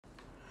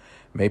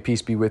May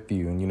peace be with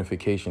you and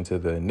unification to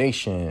the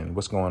nation.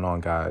 What's going on,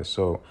 guys?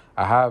 So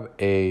I have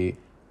a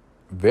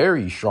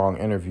very strong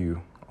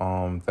interview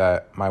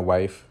that my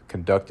wife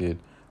conducted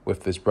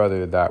with this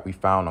brother that we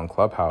found on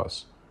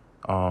Clubhouse.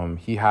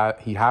 He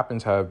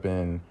happens to have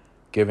been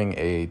giving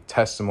a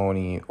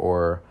testimony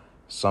or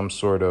some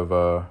sort of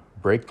a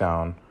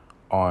breakdown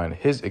on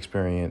his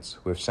experience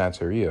with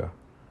Santeria.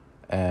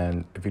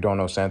 And if you don't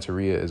know,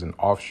 Santeria is an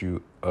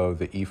offshoot of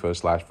the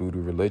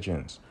Ifa/Voodoo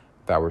religions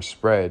that were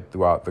spread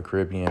throughout the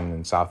Caribbean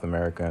and South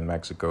America and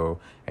Mexico,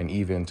 and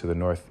even to the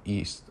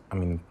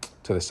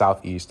to the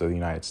southeast of the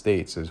United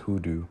States as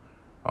Voodoo.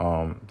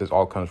 This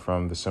all comes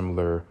from the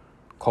similar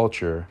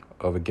culture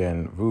of,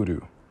 again,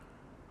 Voodoo,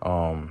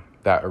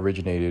 that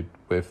originated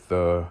with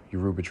the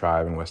Yoruba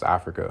tribe in West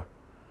Africa.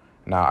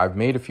 Now, I've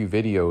made a few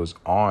videos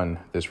on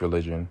this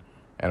religion,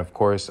 and of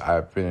course,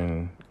 I've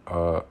been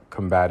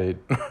combated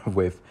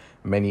with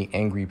many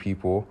angry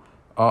people,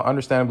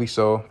 understandably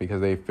so,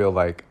 because they feel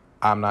like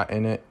I'm not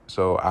in it,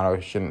 so I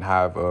shouldn't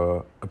have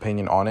an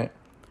opinion on it.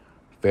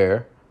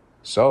 Fair.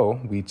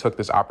 So we took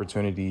this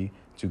opportunity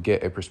to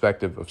get a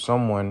perspective of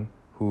someone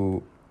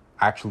who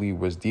actually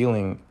was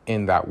dealing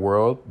in that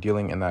world,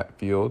 dealing in that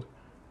field,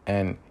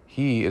 and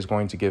he is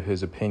going to give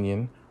his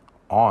opinion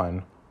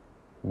on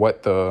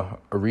what the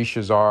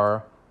Orishas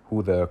are,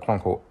 who the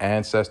quote-unquote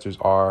ancestors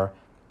are,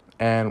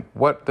 and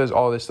what does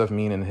all this stuff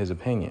mean in his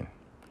opinion.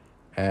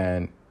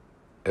 And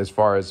as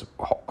far as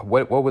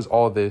what was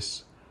all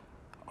this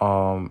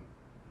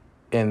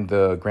in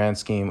the grand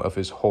scheme of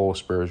his whole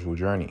spiritual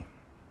journey.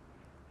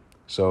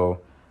 So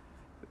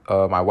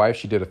my wife,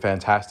 she did a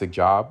fantastic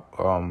job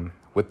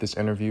with this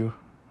interview.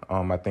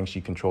 I think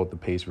she controlled the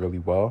pace really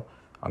well.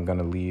 I'm going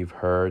to leave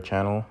her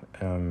channel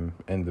in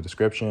the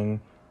description.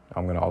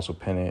 I'm going to also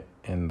pin it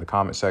in the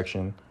comment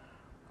section.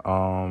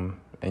 And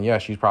yeah,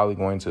 she's probably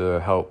going to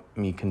help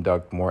me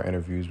conduct more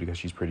interviews because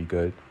she's pretty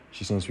good.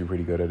 She seems to be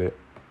pretty good at it.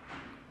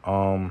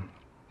 And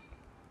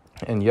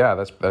yeah,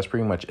 that's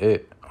pretty much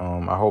it.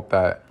 I hope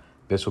that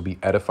this will be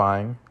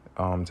edifying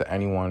to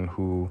anyone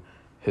who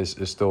is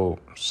still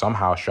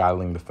somehow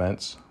straddling the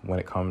fence when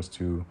it comes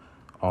to,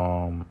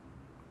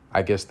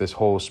 I guess, this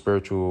whole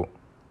spiritual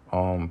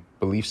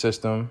belief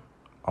system,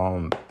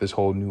 this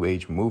whole New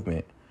Age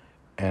movement,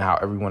 and how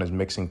everyone is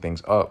mixing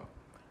things up.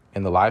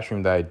 In the live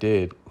stream that I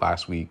did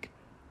last week,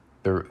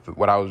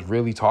 what I was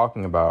really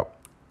talking about,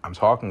 I'm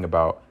talking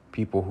about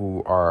people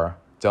who are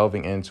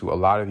delving into a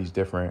lot of these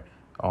different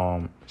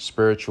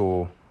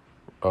spiritual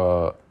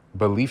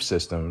belief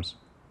systems,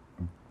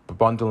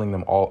 bundling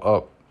them all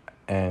up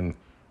and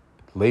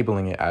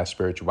labeling it as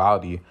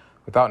spirituality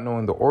without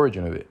knowing the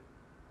origin of it.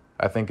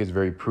 I think it's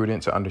very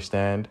prudent to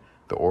understand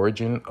the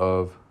origin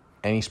of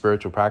any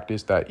spiritual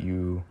practice that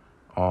you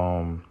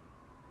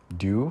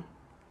do.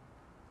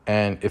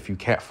 And if you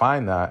can't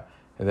find that,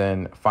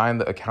 then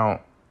find the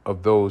account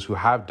of those who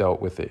have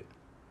dealt with it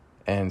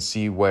and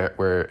see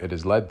where it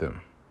has led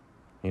them.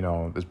 You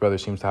know, this brother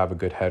seems to have a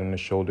good head on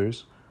his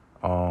shoulders.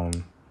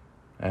 And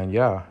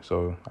yeah,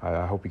 so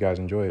I hope you guys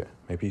enjoy it.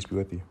 May peace be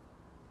with you.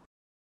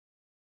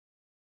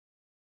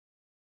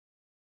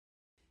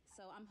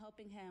 So I'm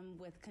helping him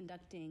with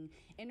conducting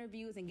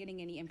interviews and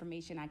getting any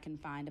information I can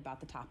find about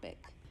the topic.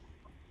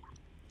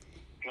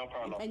 No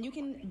problem. And you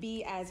can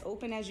be as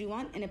open as you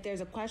want. And if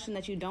there's a question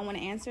that you don't want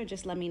to answer,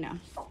 just let me know.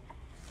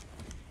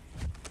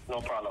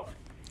 No problem.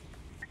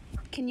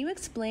 Can you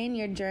explain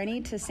your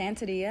journey to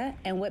Santeria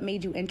and what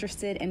made you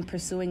interested in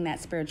pursuing that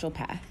spiritual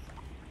path?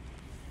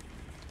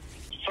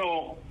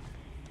 So,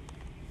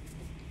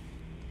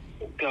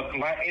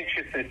 my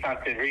interest in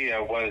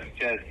Santeria was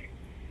just,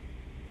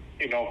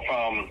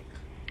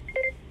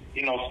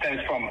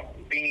 stems from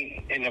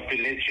being in a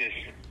religious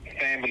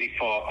family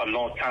for a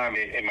long time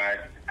in my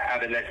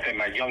adolescent,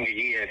 my younger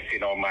years,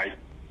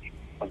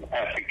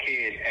 as a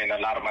kid, and a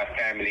lot of my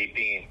family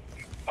being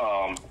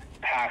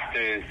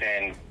pastors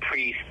and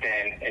priests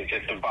and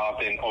just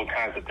involved in all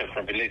kinds of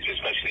different religions,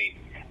 especially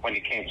when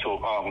it came to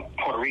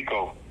Puerto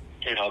Rico.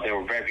 They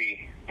were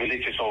very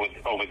religious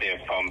over there,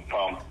 from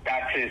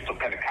Baptist to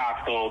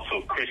Pentecostal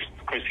to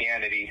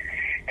Christianity,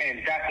 and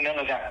none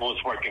of that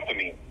was working for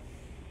me.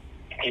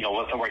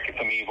 Wasn't working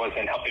for me. It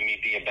wasn't helping me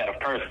be a better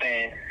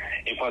person.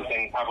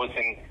 I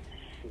wasn't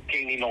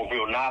gaining no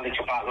real knowledge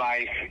about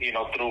life,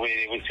 through it.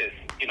 It was just,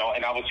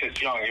 and I was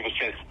just young.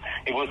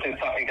 It wasn't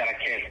something that I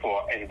cared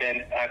for. And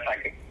then as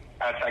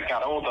I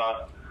got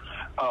older,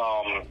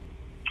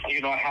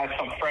 I had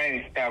some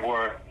friends that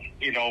were,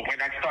 when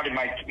I started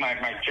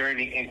my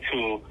journey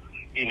into,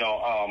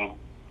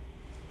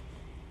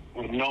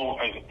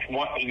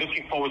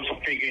 looking forward to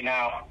figuring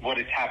out what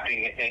is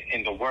happening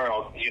in the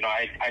world,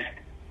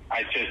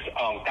 I just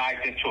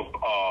dived into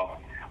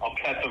a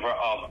plethora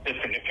of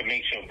different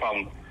information,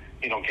 from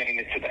getting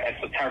into the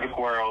esoteric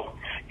world,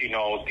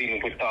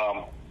 dealing with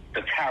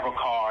the tarot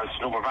cards,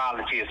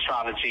 numerology,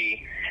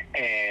 astrology,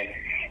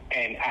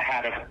 and I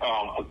had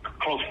a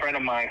close friend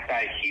of mine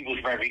that he was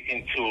very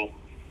into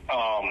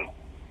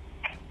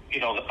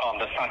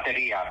the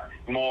Santeria,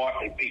 more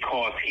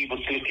because he was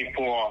looking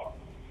for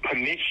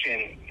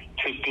permission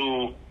to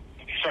do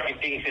certain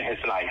things in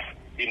his life,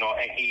 you know,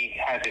 and he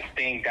had this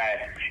thing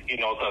that, you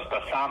know, the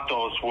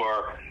Santos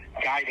were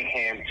guiding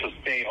him to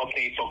say,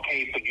 okay, it's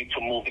okay for you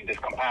to move in this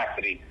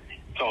capacity.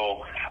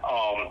 So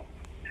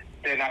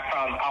then I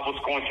found I was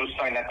going through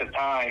something at the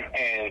time,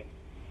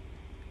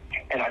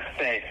 and I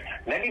said,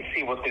 let me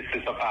see what this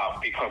is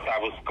about, because I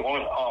was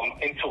going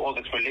into all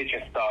this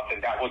religion stuff,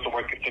 and that wasn't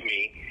working for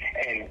me.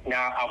 And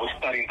now I was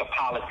studying the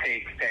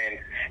politics and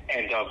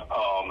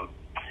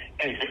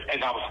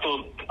I was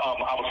still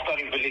I was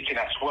studying religion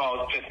as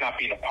well, just not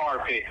being a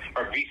part of it,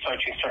 or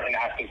researching certain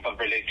aspects of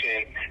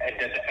religion and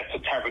then the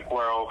esoteric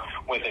world,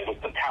 whether it was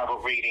the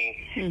tarot reading,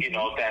 you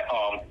know, that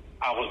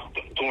I was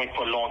doing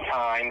for a long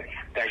time,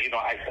 that, you know,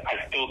 I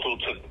still do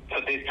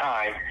to this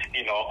time,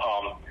 you know,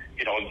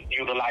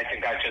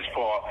 utilizing that just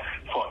for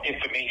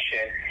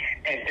information.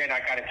 And then I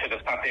got into the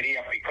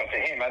Santeria because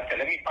of him. I said,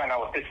 let me find out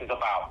what this is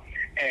about.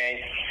 And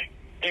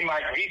in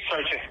my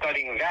research and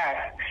studying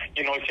that,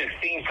 you know, it just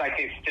seems like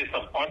it's just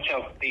a bunch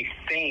of these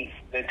things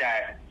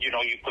that you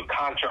know, you could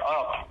conjure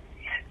up.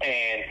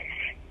 And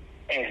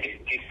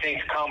these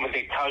things come and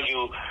they tell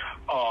you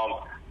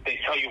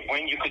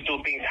when you could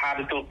do things, how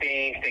to do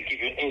things. They give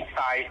you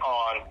insight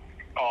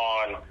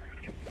on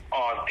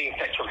things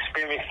that you're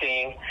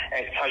experiencing,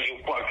 and tell you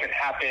what can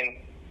happen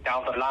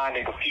down the line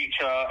in the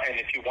future. And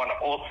if you want to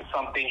alter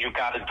something, you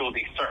got to do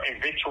these certain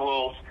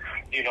rituals.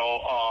 You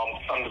know,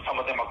 some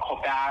of them are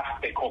called baths.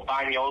 They call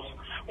baños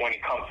when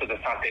it comes to the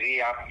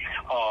Santeria.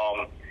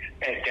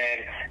 And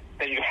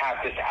then you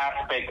have this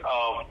aspect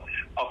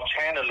of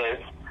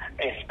channelers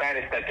in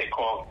Spanish that they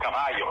call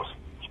caballos,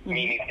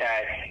 meaning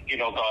that, you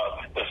know,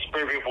 the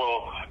spirit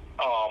will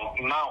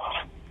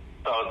mount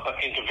the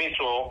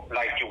individual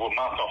like you will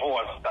mount a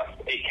horse, that's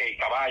a.k.a.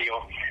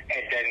 caballo,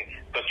 and then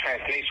the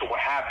translation will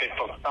happen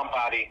from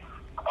somebody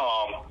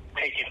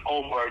taking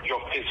over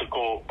your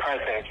physical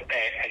presence,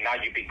 and now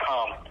you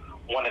become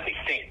one of these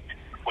things,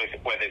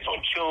 whether it's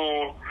on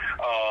tune,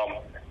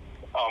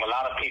 a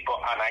lot of people,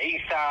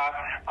 Anaisa,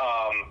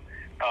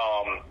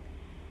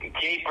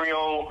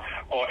 Gabriel,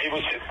 or it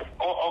was just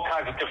all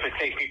kinds of different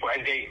safe people.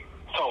 And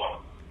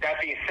so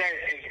that being said,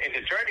 in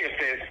the journey of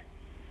this,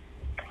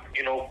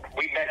 you know,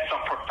 we met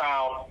some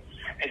profound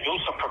and knew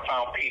some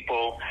profound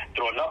people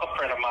through another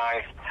friend of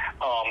mine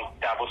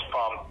that was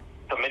from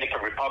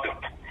Dominican Republic.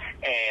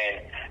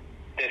 And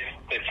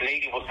this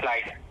lady was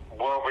like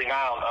world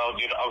renowned.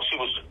 You know, she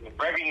was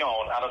very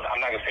known. I'm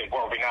not gonna say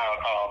world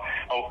renowned.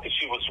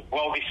 She was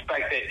well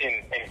respected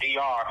in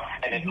DR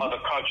and in other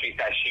countries.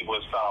 That she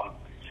was,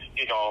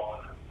 you know,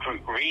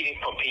 reading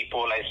from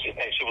people, and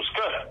she was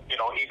good. You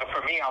know, even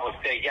for me, I would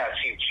say, yeah,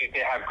 she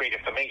did have great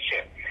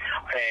information.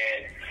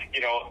 And,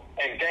 you know,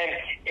 and then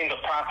in the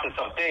process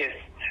of this,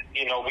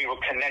 you know, we were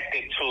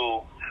connected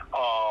to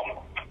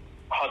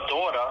her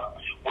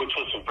daughter, which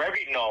was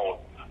very known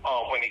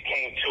when it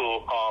came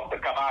to the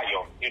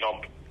caballo, you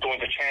know, doing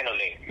the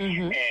channeling.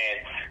 And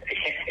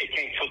it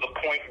came to the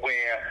point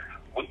where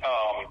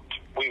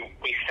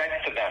we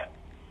said to them,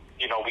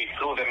 you know, we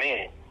flew them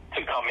in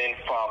to come in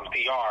from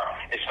DR,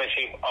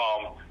 especially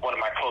one of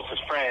my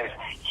closest friends.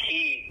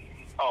 He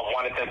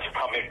wanted them to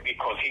come in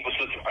because he was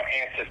looking for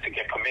answers to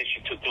get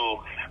permission to do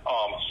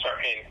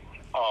certain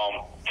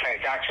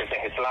transactions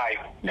in his life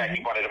that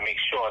he wanted to make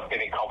sure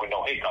didn't come with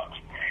no hiccups.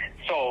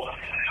 So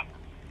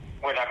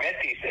when I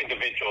met these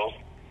individuals,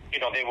 you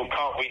know, they would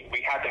come.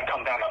 We had them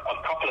come down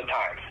a couple of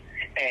times,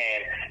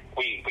 and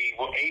we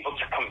were able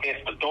to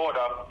convince the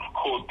daughter,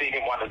 who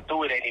didn't want to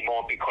do it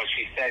anymore, because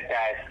she said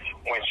that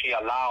when she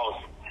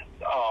allows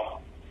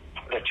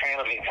the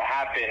channeling to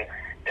happen,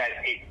 that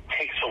it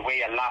takes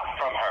away a lot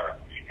from her,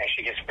 and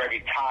she gets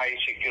very tired.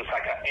 She feels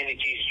like her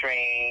energy is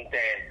drained,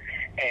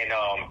 and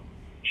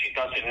she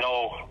doesn't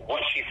know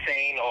what she's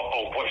saying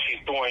or what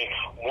she's doing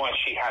once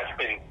she has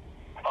been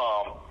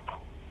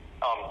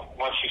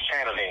once she's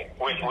channeling,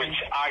 which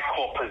I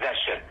call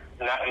possession.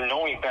 Not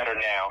knowing better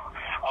now,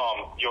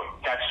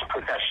 that's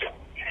possession.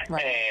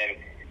 Right. And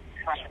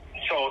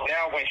so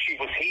now when she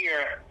was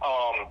here,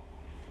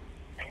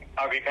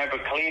 I remember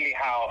clearly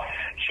how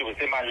she was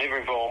in my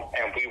living room,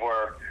 and we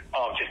were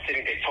just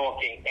sitting there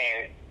talking,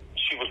 and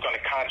she was going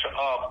to conjure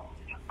up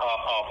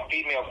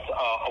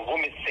a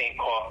woman saint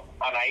called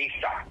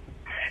Anaisa,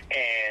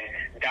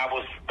 and that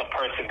was the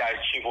person that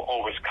she will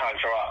always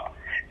conjure up.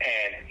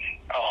 And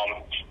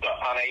the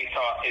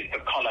Anaisa is the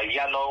color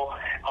yellow.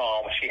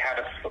 She had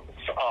to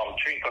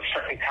drink a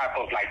certain type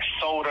of like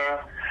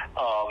soda,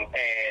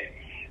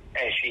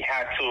 and she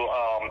had to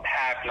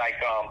have like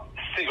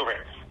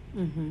cigarettes.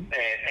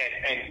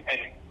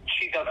 And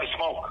she doesn't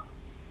smoke.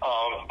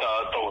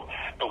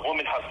 The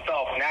woman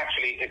herself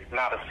naturally is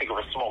not a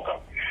cigarette smoker.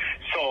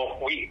 So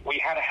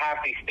we had to have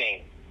these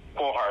things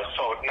for her.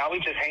 So now we're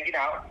just hanging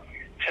out,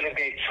 chilling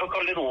there. It took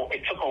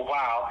a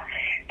while,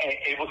 and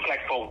it was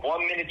like for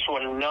 1 minute to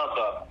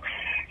another,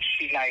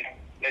 she like,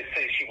 let's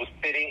say she was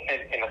sitting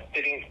in a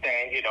sitting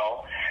stand, you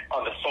know,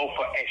 on the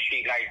sofa, and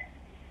she like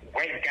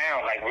went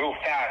down like real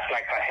fast,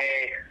 like her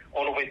head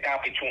all the way down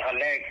between her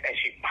legs, and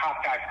she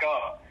popped back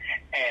up,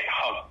 and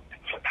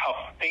her her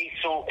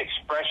facial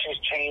expressions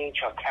changed,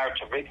 her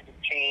characteristics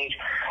changed,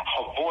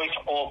 her voice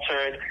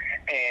altered,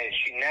 and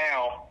she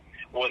now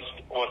was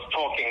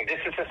talking. This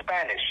is in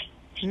Spanish.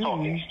 She's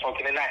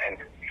talking in Latin,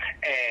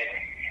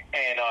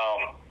 and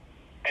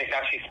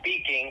now she's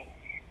speaking,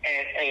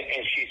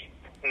 and she's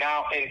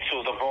now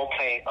into the role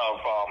playing of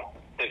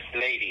this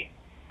lady,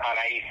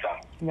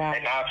 Anaisa. Wow.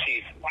 And now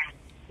she's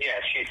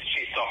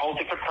a whole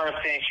different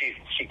person. She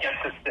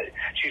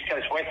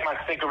says, "Where's my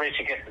cigarette?"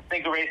 She gets the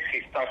cigarette.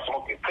 She starts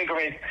smoking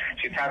cigarettes.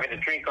 She's having a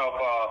drink of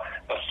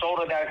the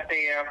soda that's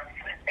there,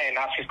 and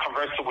now she's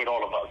conversing with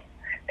all of us.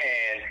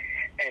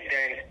 And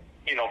then,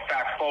 you know,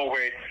 fast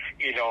forward,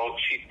 you know,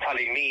 she's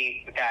telling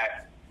me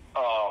that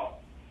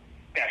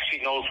that she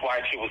knows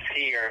why she was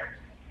here,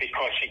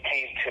 because she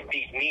came to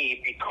meet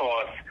me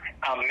because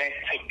I'm meant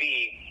to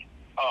be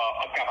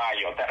a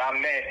caballo, that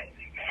I'm meant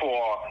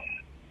for,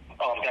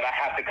 that I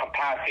have the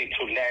capacity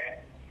to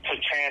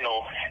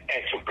channel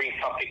and to bring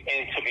something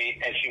into me,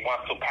 and she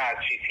wants to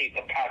she's here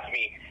to pass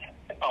me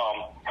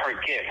her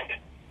gift.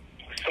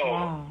 So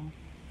wow.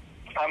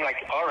 I'm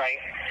like, all right.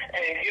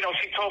 And, you know,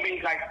 she told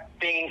me, like,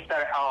 things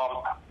that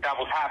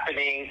was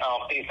happening,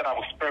 things that I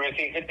was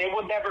experiencing. And they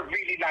were never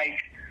really, like,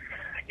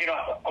 you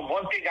know,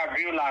 one thing I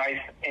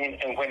realized,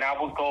 and when I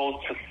would go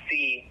to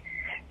see,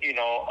 you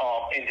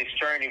know, in this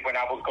journey, when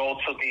I would go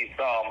to these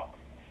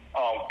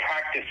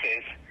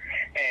practices,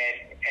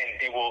 and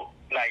they will,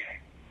 like,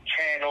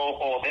 channel,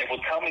 or they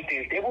will tell me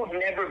things, they will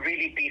never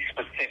really be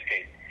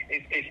specific.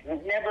 It's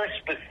never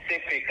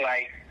specific,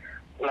 like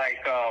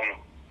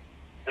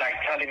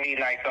telling me,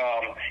 like,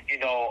 you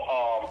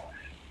know,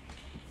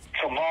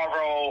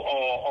 tomorrow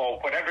or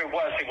whatever it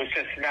was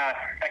just not,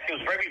 like, it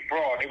was very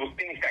broad. It was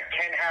things that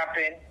can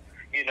happen,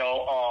 you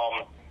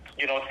know,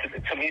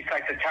 to me, it's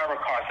like the tarot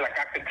cards. Like,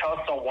 I could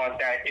tell someone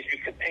that if you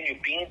continue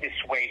being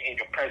this way in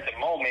your present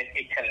moment,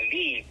 it can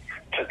lead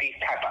to these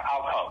type of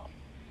outcomes,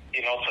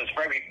 you know, so it's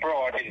very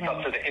broad. It's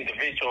up to the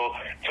individual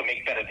to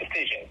make better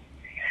decisions.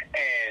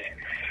 And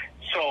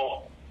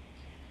so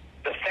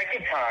the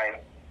second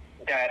time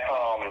that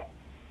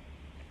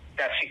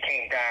she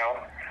came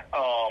down,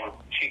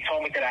 she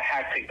told me that I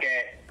had to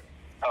get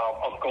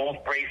a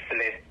gold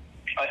bracelet,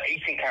 an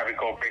 18-karat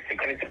gold bracelet. It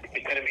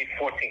couldn't be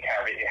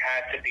 14-karat. It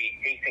had to be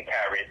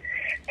 18-karat.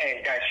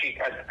 And that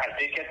I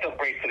did get the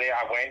bracelet.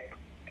 I went,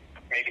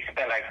 maybe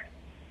spent like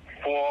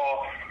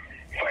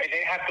it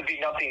didn't have to be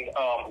nothing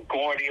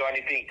gaudy or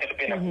anything. It could have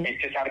been it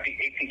just had to be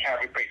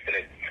 18-karat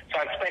bracelet. So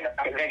I spent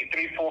maybe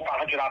 $300,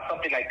 $400, $500,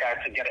 something like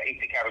that, to get an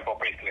 18-karat gold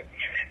bracelet.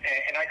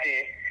 And I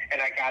did,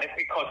 and I got it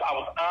because I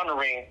was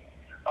honoring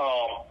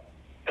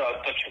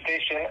the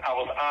tradition. I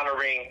was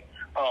honoring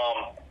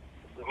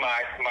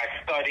my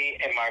study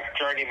and my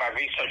journey, my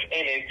research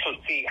in it, to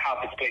see how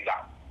this plays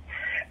out.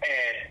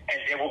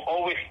 And they will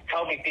always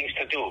tell me things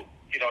to do.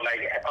 You know,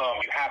 like,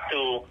 you have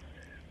to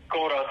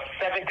go to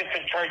 7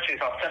 different churches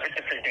on 7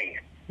 different days.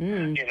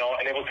 You know,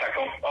 and it was like,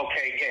 oh,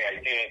 okay, yeah,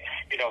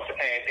 you know,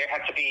 and there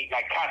had to be,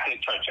 like,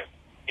 Catholic churches.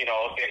 You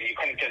know, you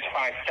couldn't just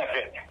find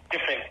 7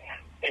 different.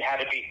 It had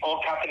to be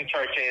all Catholic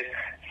churches,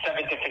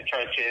 7 different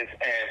churches,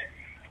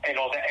 and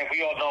all that. And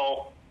we all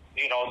know,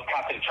 you know,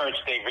 Catholic Church,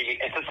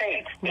 it's a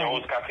saint. They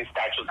always got these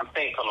statues of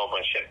saints all over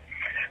and shit.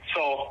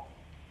 So,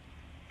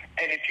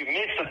 and if you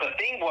miss it, the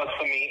thing was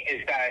for me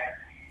is that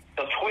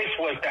the twist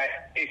was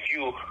that if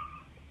you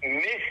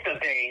miss the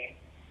day,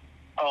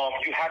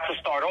 you have to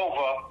start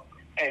over,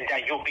 and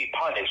that you'll be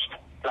punished.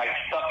 Like,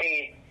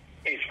 something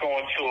is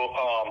going to,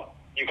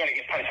 you're going to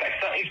get punished. Like,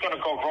 something's going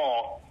to go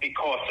wrong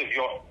because of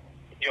your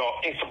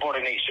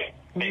insubordination,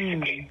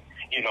 basically,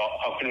 you know,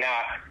 of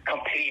not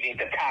completing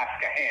the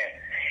task at hand.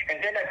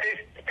 And then at this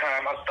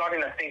time, I'm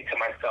starting to think to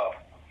myself,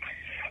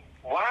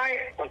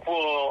 why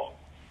will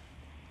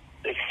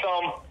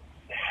some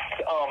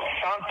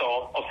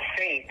santo or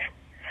saint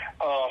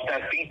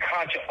that's being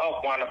conscious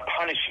of want to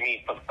punish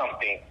me for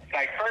something?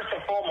 Like, first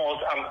and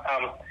foremost,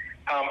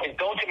 I'm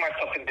indulging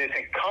myself in this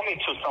and coming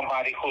to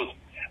somebody who's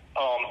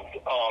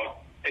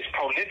is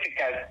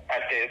prolific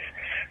at this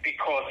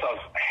because of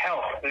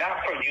health,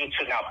 not for you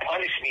to now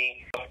punish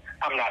me.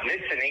 I'm not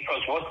listening,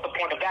 because what's the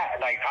point of that?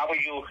 Like, how are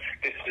you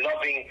this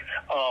loving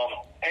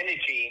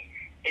energy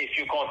if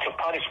you're going to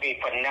punish me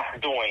for not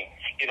doing?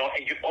 You know,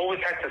 and you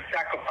always have to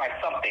sacrifice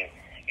something.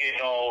 You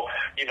know,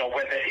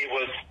 whether it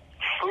was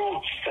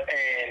fruits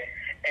and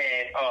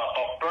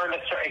burn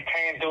a certain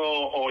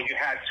candle, or you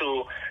had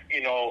to,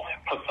 you know,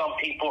 for some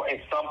people in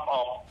some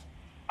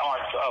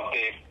arts of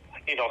this,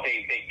 you know,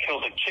 they kill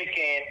the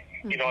chicken.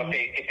 You know,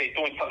 if they're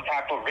doing some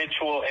type of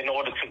ritual in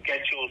order to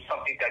get you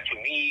something that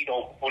you need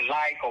or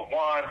like or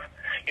want,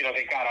 you know,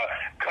 they gotta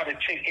cut a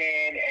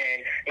chicken,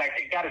 and like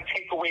they gotta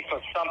take away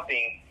from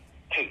something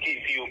to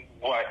give you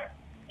what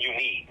you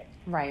need.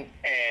 Right.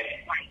 And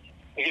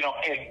you know,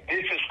 and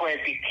this is where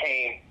it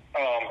became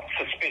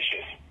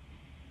suspicious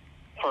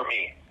for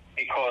me,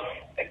 because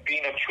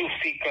being a truth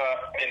seeker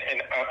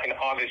in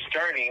on this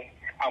journey,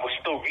 I was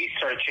still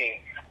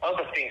researching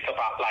other things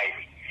about life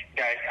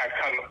that I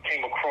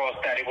came across,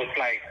 that it was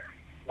like,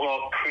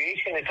 well,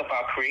 creation is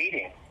about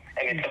creating,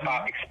 and it's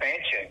about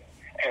expansion,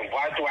 And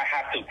why do I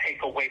have to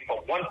take away from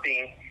one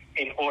thing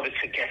in order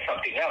to get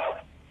something else?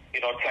 You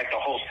know, it's like the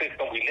whole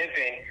system we live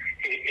in.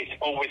 It's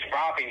always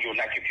robbing you.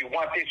 Like, if you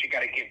want this, you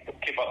got to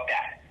give up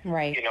that.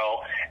 Right. You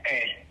know,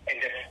 and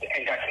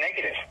that's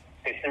negative.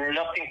 There's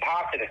nothing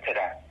positive to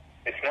that.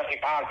 It's nothing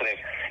positive.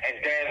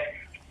 And then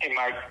in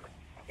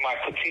my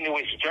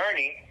continuous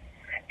journey,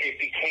 it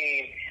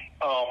became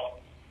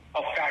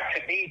a fact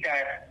to me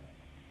that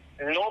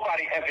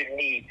nobody ever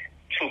needs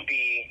to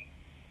be.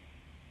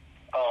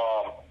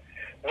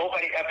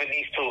 Nobody ever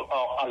needs to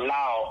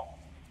allow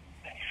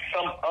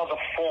some other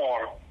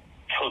form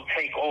to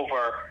take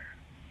over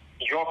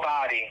your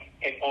body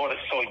in order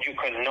so you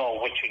can know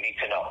what you need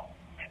to know.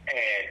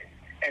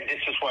 And this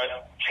is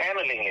what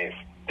channeling is.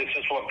 This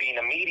is what being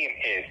a medium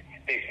is.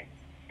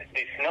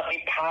 There's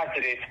nothing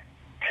positive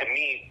to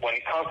me when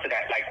it comes to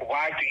that. Like,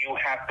 why do you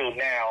have to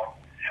now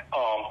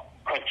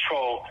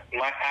control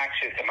my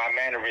actions and my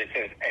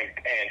mannerisms and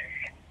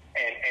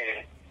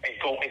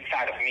go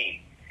inside of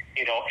me,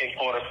 you know, in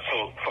order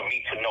for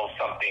me to know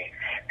something?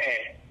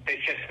 And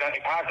there's just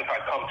nothing positive. I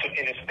come to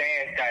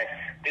understand that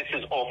this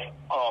is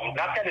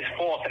not that it's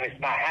false and it's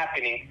not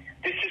happening.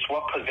 This is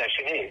what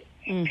possession is.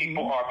 Mm-hmm.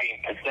 People are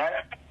being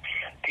possessed.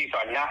 These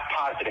are not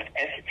positive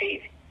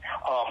entities.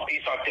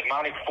 These are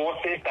demonic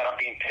forces that are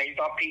being placed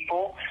on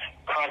people,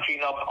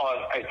 conjuring up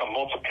a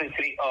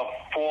multiplicity of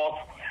false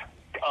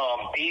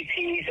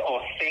deities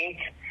or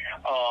saints.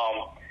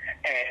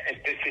 And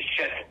this is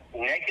just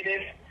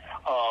negative.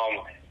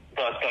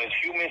 The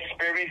human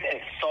spirit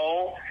and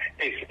soul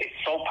is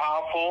so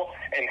powerful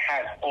and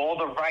has all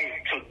the right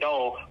to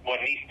know what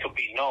needs to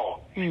be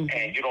known. Mm-hmm.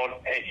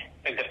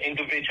 And the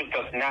individual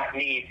does not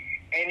need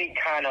any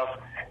kind of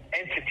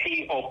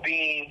entity or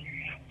being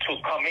to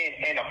come in,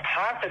 and a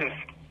positive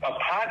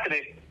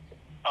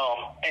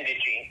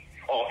energy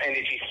or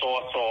energy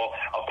source or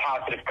a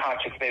positive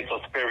consciousness or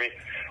spirit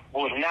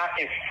will not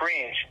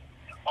infringe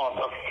on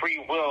the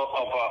free will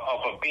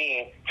of a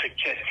being to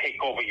just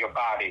take over your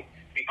body.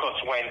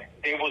 Because when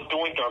they were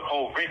doing their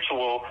whole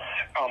ritual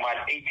on my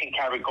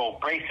 18-karat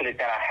gold bracelet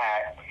that I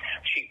had,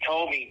 she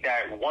told me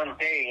that one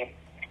day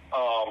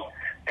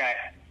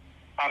that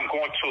I'm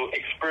going to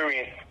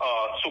experience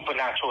a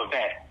supernatural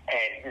event,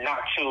 and not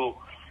to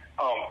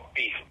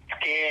be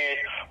scared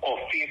or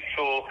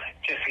fearful,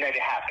 just let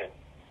it happen.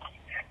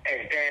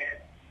 And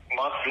then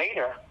months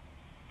later,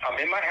 I'm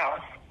in my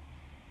house,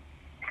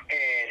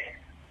 and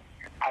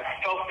I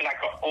felt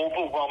like an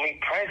overwhelming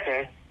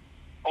presence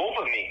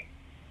over me,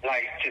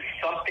 like just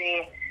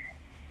something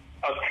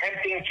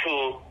attempting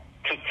to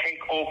take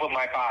over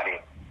my body.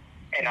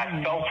 And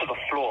I fell to the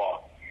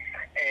floor,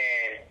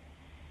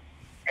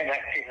 and I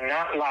did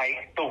not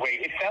like the way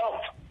it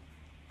felt.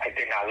 I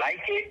did not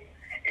like it.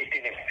 It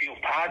didn't feel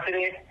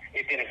positive.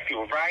 It didn't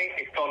feel right.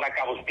 It felt like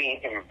I was being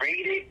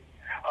invaded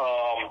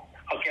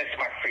against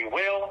my free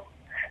will.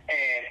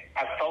 And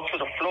I fell to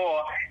the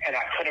floor, and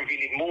I couldn't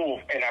really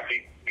move. And I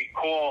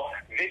recall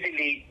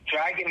vividly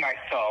dragging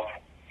myself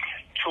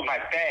to my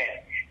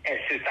bed. And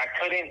since I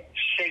couldn't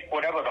shake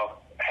whatever the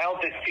hell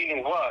this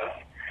feeling was,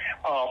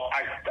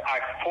 I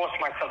forced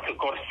myself to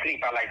go to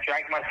sleep. I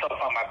dragged myself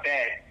on my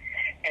bed,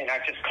 and I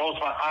just closed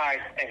my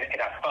eyes,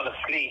 and I fell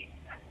asleep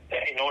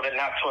in order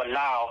not to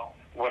allow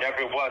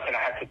whatever it was. And I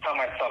had to tell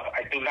myself,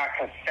 I do not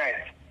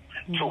consent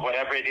to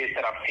whatever it is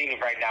that I'm feeling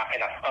right now.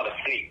 And I fell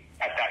asleep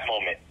at that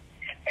moment.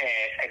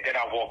 And then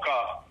I woke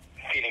up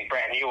feeling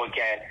brand new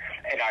again.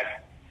 And I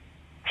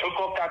took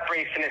off that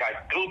bracelet.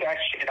 I threw that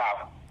shit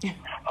out.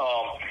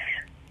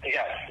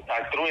 Yes,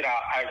 I threw it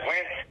out. I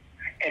went,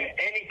 and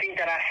anything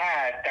that I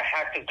had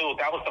to do,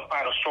 that was the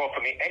final straw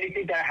for me.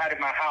 Anything that I had in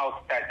my house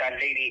that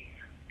lady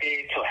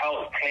did to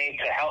help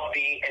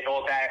me and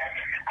all that,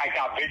 I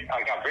got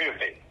rid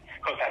of it.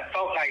 Because I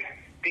felt like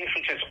things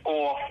were just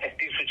off and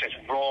things were just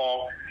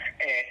wrong.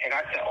 And I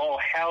said, oh,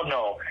 hell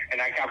no.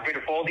 And I got rid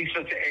of all these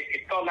things.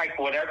 It felt like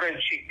whatever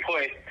she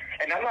put,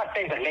 and I'm not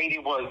saying the lady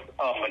was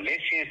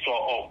malicious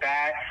or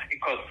bad,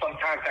 because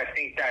sometimes I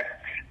think that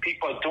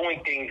people are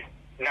doing things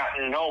not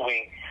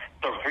knowing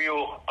the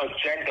real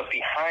agenda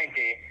behind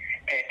it,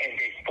 and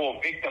they fall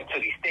victim to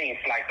these things.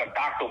 Like a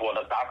doctor will.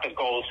 A doctor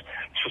goes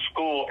to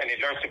school and he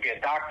learns to be a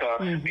doctor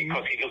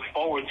because he looks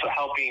forward to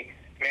helping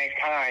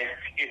mankind,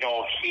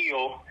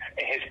 heal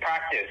in his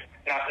practice,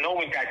 not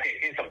knowing that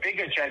there is a big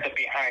agenda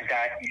behind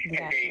that.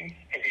 Exactly.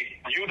 and they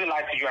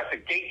utilize you as a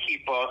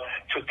gatekeeper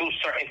to do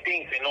certain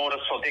things in order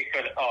so they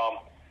could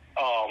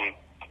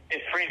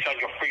infringe on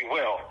your free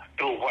will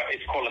through what is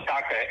called a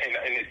doctor.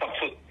 And it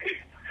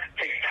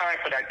takes time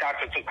for that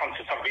doctor to come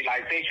to some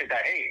realization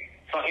that, hey,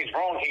 something's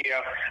wrong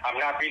here. I'm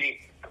not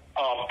really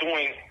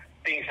doing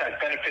things that's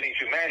benefiting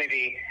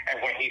humanity.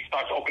 And when he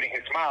starts opening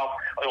his mouth,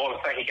 all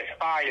of a sudden he gets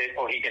fired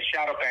or he gets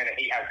shadow banned, and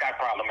he has that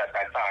problem at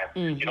that time.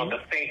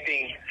 The same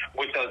thing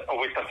with the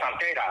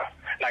Santeras.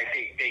 Like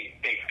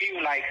they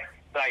feel like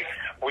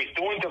we're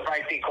doing the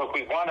right thing because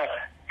we want to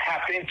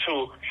tap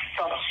into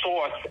some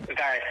source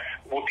that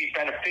will be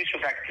beneficial,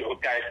 that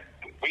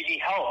we need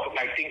help.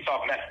 Like, things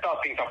are messed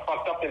up, things are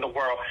fucked up in the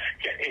world.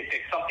 It's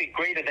something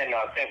greater than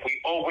us, and we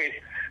always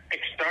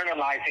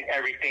externalizing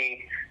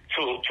everything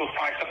to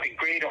find something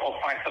greater or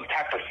find some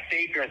type of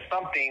savior or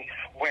something,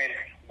 when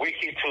we're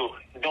here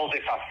to know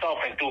this ourselves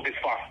and do this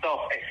for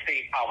ourselves and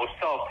save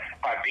ourselves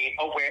by being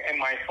aware and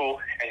mindful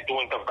and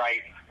doing the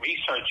right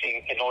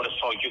researching in order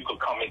so you could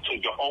come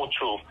into your own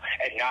truth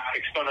and not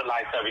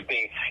externalize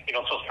everything.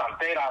 So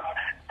Santeras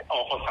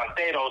or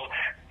Santeros,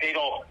 they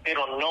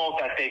don't know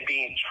that they're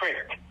being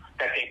tricked,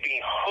 that they're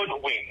being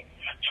hoodwinked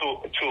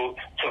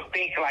to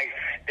think like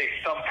there's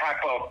some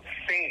type of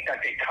thing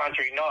that they're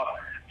conjuring up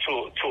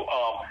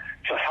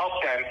to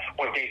help them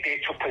when they're there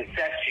to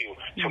possess you,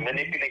 to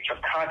manipulate your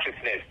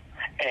consciousness.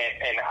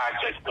 And I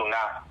just do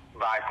not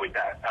vibe with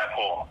that at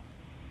all.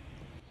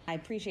 I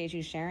appreciate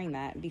you sharing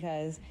that,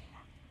 because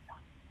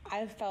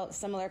I've felt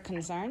similar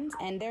concerns,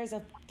 and there's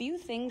a few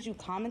things you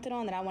commented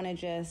on that I want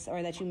to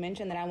that you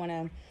mentioned that I want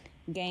to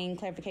gain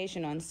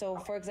clarification on. So,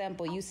 for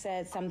example, you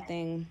said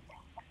something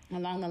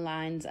along the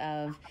lines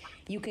of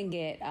you can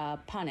get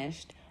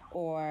punished,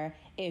 or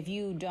if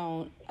you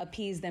don't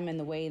appease them in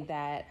the way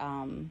that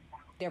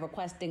they're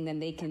requesting, then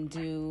they can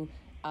do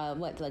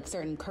like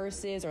certain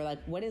curses, or like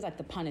what is like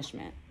the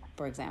punishment,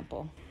 for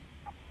example?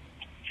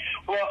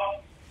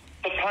 Well,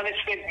 the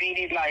punishment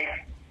meaning like,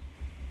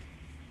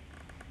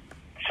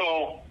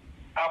 so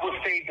I would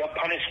say the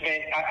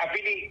punishment, I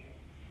really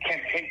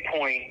can't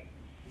pinpoint,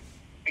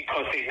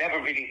 because they never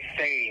really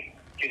say,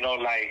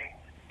 like,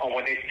 or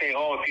when they say,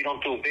 oh, if you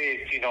don't do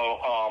this, you're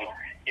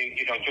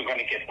going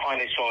to get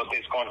punished, or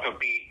there's going to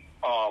be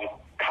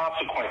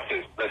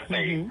consequences, let's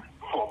say,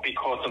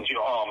 because of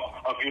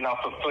you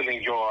not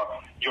fulfilling your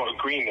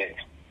agreement,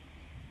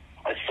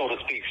 so to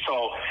speak.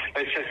 So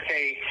let's just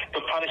say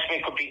the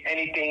punishment could be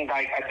anything.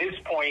 Like at this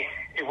point,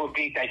 it would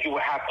be that you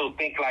would have to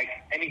think like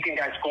anything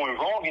that's going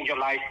wrong in your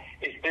life,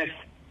 is this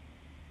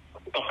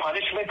the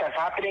punishment that's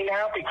happening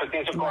now because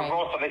things are going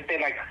wrong? So let's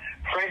say like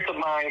friends of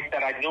mine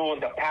that I knew in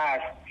the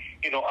past,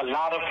 a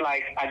lot of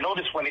like, I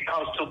noticed when it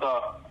comes to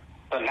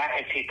the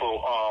Latin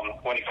people,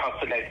 when it comes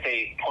to, let's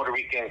say, Puerto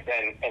Ricans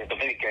and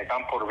Dominicans,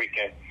 I'm Puerto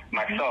Rican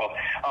myself,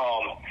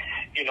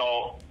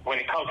 when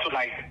it comes to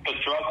like the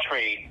drug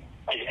trade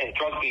and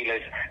drug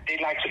dealers, they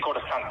like to go to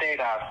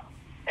Santeras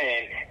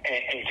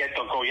and get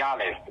the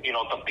goyales,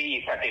 the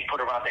beads that they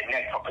put around their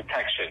neck for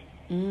protection.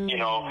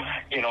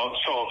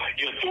 So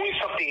you're doing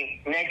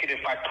something negative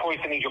by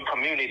poisoning your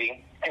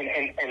community.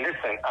 And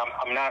listen,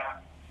 I'm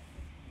not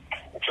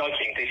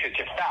judging. These are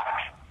just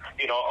facts,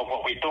 of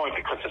what we're doing,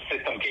 because the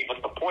system gave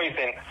us the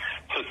poison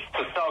to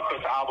sell,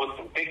 because I was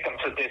a victim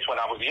to this when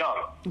I was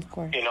young, of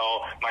course.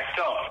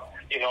 Myself,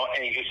 and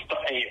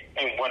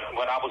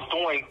what I was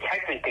doing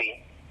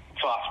technically,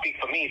 so I'll speak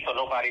for me, so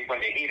nobody,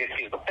 when they hear this,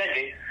 feels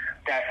offended,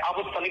 that I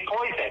was selling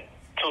poison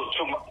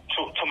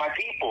to my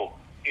people.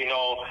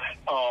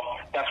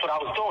 That's what I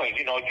was doing.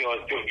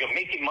 You're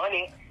making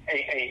money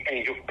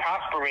and you're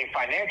prospering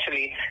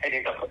financially, and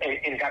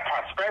in that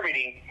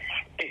prosperity,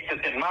 it's the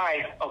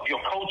demise of your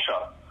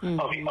culture,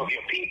 of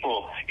your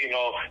people.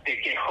 They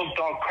get hooked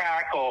on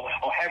crack or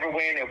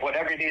heroin or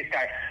whatever it is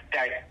that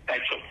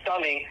you're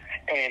selling,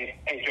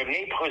 and your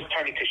neighborhood's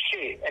turning to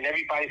shit, and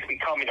everybody's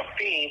becoming a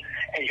fiend,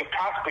 and you're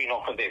prospering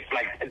off of this.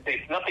 Like,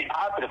 there's nothing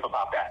positive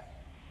about that.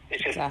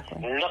 It's just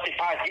nothing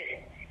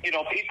positive.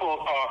 People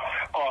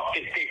are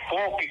they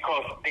fall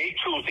because they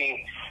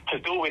choosing to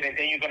do it, and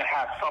then you're going to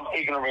have some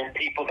ignorant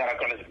people that are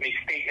going to make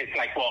statements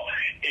like, well,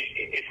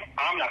 if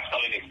I'm not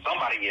selling it,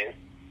 somebody is.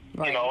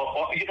 Right.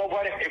 Or you know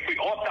what? If we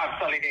all stop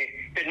selling it,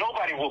 then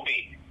nobody will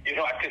be,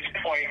 at this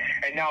point.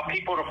 And now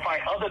people will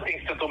find other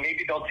things to do.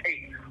 Maybe they'll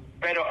take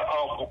better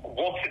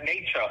walks in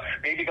nature.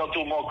 Maybe they'll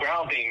do more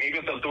grounding.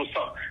 Maybe they'll do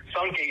some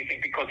sun gazing,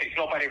 because there's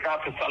nobody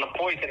around to sell a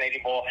poison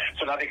anymore.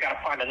 So now they got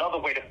to find another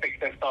way to fix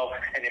themselves,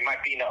 and it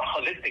might be in a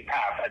holistic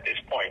path at this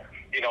point.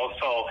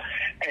 So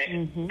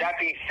that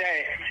being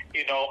said,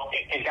 in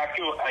that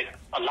field,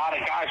 a lot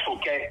of guys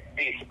will get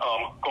these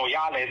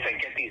goyales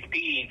and get these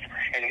beads,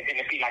 and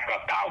it'd be like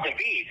 1,000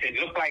 beads. It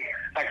looked like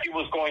you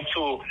was going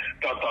to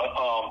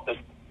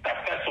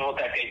that festival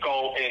that they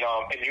go in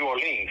New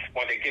Orleans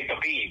when they get the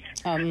beads,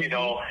 and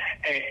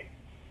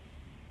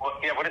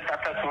what is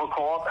that festival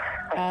called?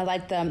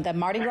 Like the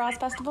Mardi Gras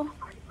festival?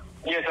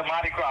 Yeah, the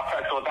Mardi Gras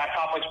festival. That's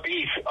how much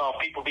beef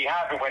people be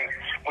having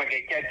when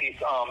they get these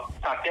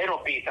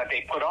Santero beads that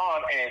they put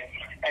on,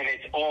 and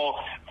it's all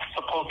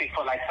supposedly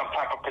for like some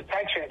type of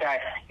protection.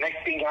 That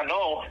next thing I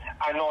know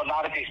a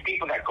lot of these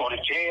people that go to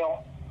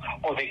jail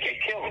or they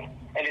get killed,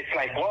 and it's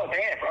like, well,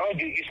 damn, bro,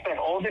 you spend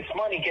all this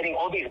money getting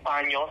all these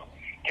baños,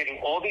 getting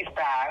all these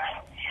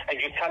bags, and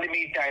you're telling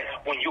me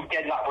that when you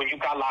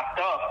got locked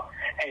up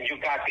and you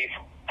got these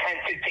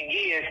 10, 15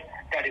 years,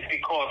 that is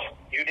because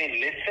you didn't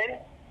listen?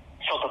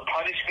 So the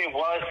punishment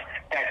was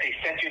that they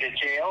sent you to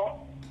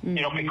jail,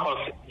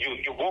 because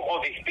you wore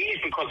all these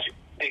beads, because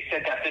they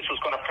said that this was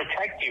going to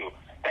protect you,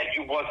 that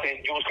you was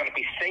going to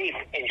be safe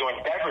in your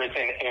endeavors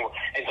and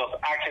in those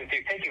actions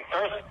you're taking.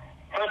 First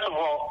of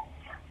all,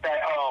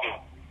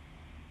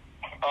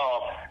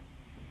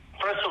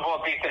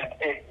 these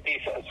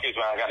excuse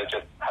me, I had to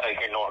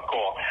ignore a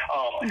call.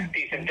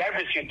 These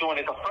endeavors you're doing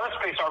in the first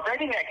place are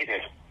already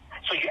negative.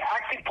 So you're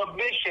asking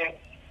permission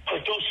to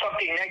do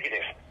something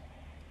negative.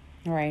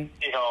 Right.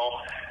 You know,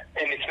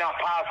 and it's not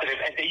positive.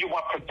 And then you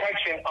want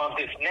protection of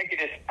this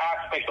negative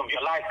aspect of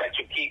your life that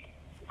you keep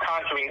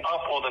conjuring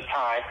up all the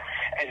time.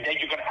 And then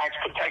you're going to ask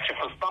protection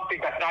for something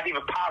that's not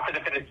even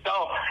positive in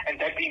itself, and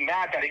then be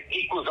mad that it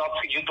equals up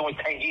to you doing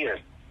 10 years.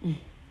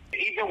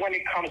 Even when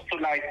it comes to,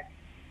 like,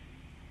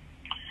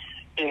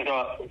 in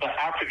the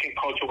African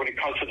culture, when it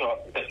comes to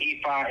the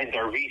Ifa and the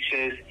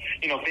Orishas,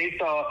 you know, there's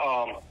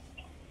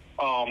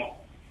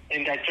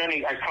in that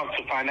journey, I come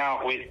to find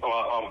out with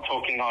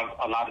talking on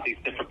a lot of these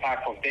different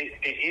platforms, there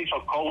is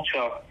a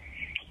culture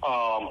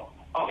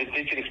of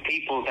indigenous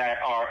people that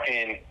are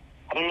in,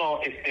 I don't know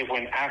if they were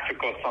in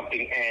Africa or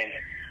something,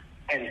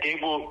 and they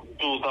will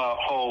do the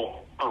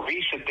whole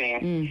Orisha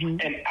thing,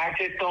 and I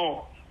just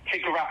don't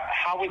figure out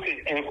how is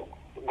it, and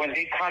when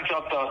they conjure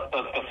up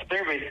the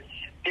spirits,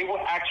 they will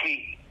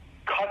actually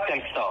cut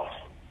themselves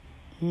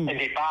in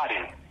their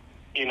body,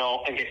 you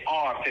know, in their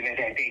arms, and then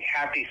they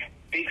have these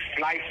big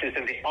slices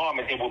in the arm,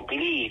 and they will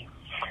bleed.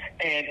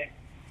 And,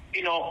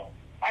 you know,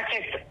 I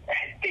just,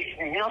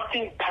 there's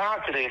nothing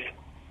positive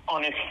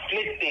on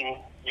inflicting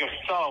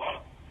yourself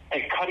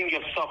and cutting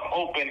yourself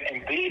open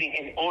and bleeding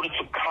in order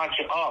to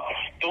conjure up.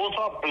 Those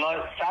are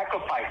blood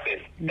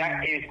sacrifices.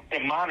 That is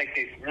demonic.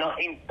 There's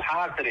nothing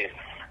positive.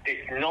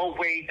 There's no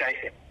way that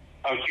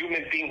a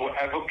human being will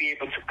ever be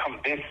able to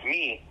convince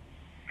me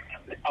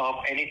of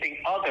anything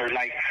other.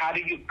 Like, how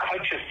do you cut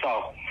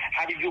yourself?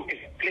 How do you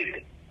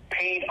inflict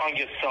pain on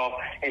yourself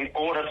in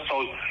order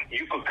so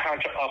you could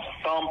conjure up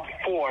some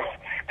force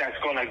that's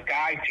going to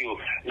guide you?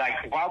 Like,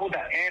 why would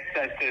the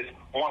ancestors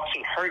want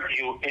to hurt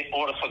you in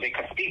order so they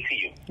can speak to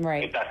you?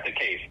 Right. If that's the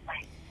case.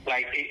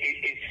 Like,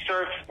 it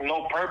serves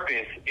no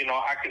purpose. You know,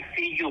 I can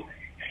see you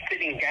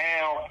sitting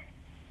down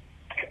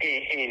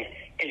in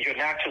your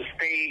natural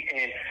state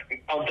and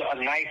under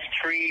a nice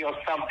tree or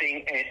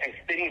something, and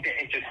sitting there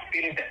and just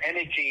feeling the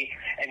energy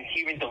and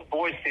hearing the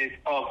voices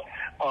of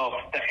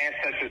the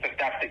ancestors, if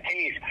that's the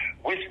case,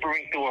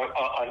 whispering through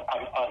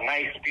a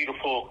nice,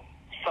 beautiful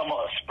summer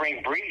or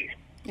spring breeze.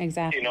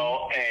 Exactly. You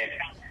know, and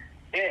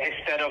yeah,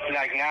 instead of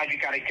like now you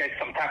got to get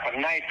some type of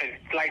knife and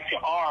slice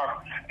your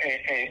arm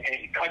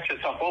and cut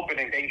yourself open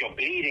and then you're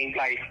bleeding.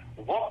 Like,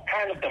 what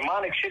kind of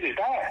demonic shit is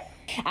that?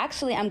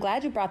 Actually, I'm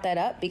glad you brought that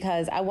up,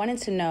 because I wanted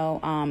to know,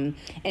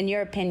 in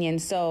your opinion,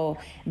 so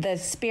the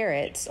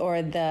spirits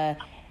or the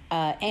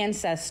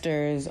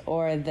ancestors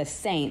or the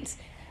saints,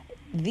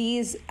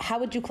 these, how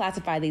would you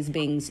classify these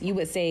beings? You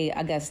would say,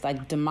 I guess,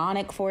 like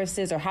demonic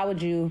forces, or how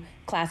would you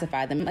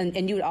classify them?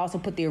 And you would also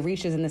put the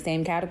Orishas in the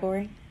same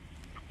category?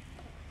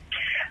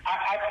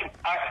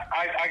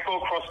 I go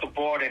across the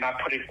board and I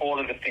put it all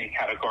in the same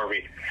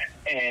category.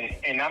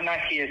 And I'm not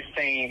here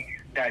saying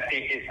that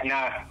there is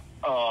not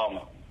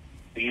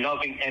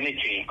loving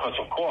energy, because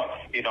of course,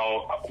 you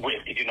know,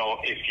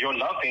 if you're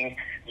loving,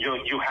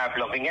 you have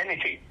loving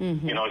energy.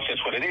 You know, it's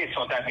just what it is.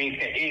 So that means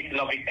there is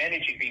loving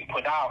energy being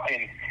put out,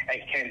 and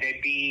can there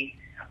be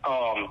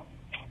an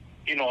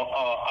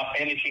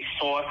energy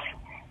source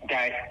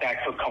that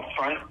could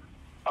confront,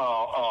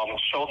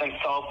 show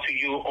themselves to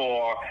you,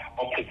 or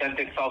present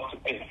themselves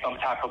in some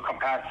type of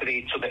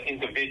capacity to the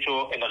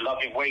individual in a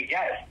loving way?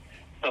 Yes.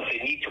 Does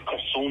it need to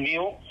consume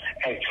you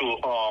and to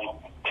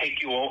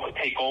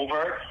take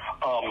over?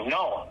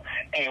 No.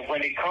 And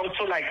when it comes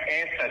to like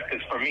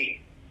ancestors, for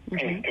me,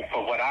 and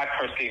for what I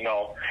personally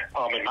know,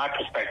 in my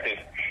perspective,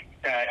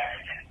 that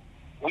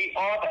we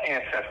are the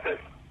ancestors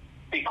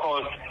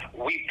because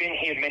we've been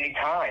here many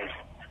times.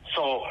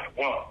 So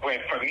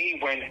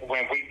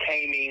when we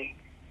came in,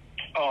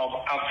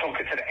 I'm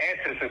talking to the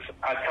ancestors,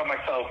 I tell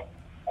myself,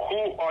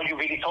 who are you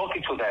really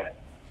talking to then?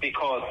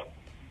 Because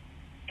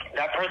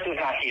that person's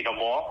not here no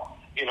more.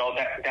 You know,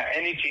 that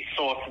energy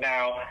source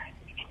now,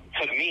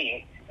 to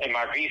me, in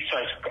my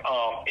research,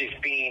 is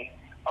being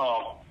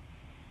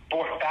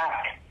brought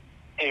back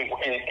into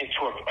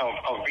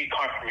a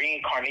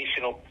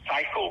reincarnational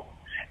cycle.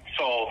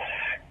 So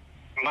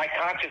my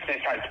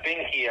consciousness has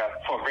been here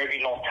for a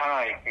very long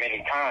time,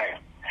 many times,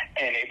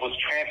 and it was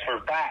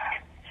transferred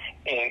back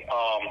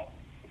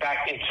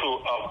into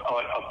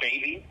a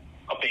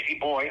baby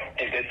boy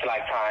in this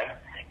lifetime,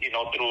 you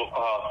know, through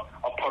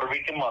a Puerto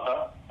Rican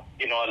mother,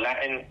 you know, a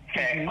Latin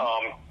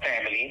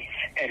family,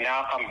 and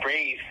now I'm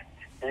raised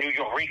New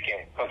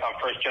York-Rican because I'm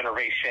first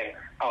generation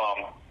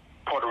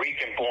Puerto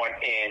Rican, born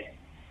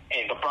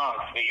in the Bronx,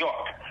 New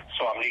York.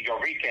 So I'm New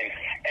York-Rican,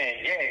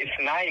 and yeah, it's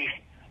nice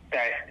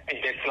that in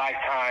this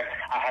lifetime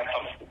I have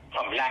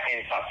some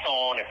Latin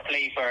sazon and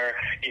flavor,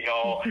 you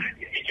know.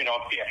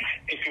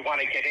 If you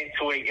want to get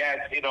into it, yes,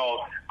 you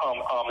know,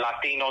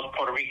 Latinos,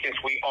 Puerto Ricans,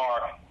 we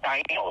are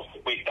Tainos,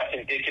 with the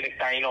indigenous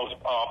Tainos,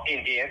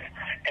 Indians,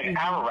 and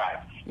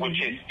Arawak, which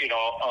is, you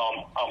know,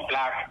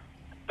 black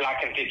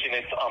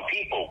indigenous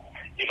people.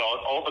 You know,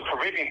 all the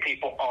Caribbean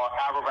people are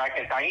Arawak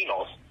and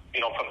Tainos. You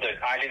know, from the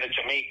island of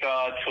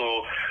Jamaica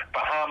to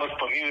Bahamas,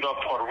 Bermuda,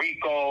 Puerto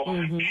Rico,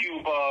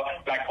 Cuba,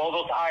 like all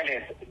those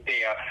islands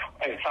there,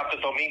 and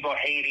Santo Domingo,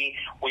 Haiti.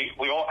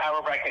 We all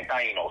Arabic and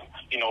Tainos.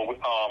 You know,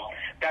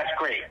 that's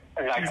great.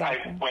 Like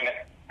when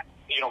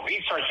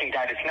researching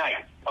that is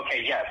nice.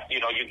 Okay, yes, you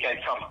get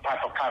some type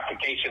of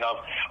clarification of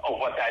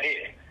what that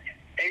is.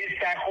 Is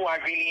that who I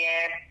really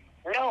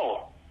am?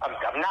 No,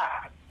 I'm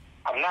not.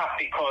 I'm not,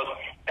 because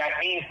that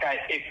means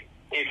that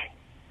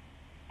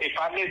if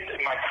I lived,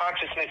 my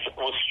consciousness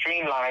was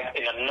streamlined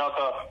in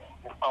another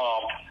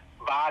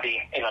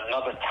body, in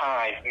another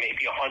time,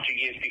 maybe 100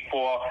 years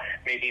before,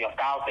 maybe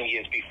 1,000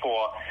 years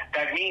before,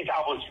 that means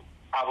I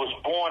was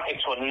born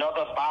into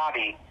another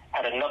body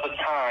at another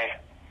time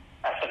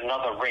as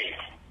another race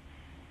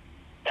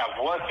that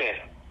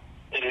wasn't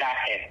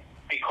Latin,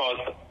 because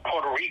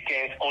Puerto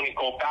Ricans only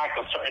go back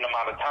a certain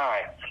amount of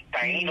time.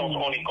 Tainos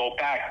only go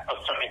back a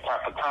certain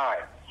type of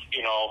time.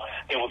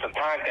 There was a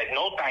time that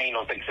no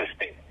Tainos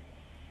existed.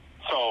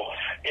 So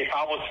if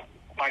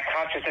my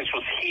consciousness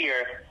was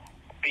here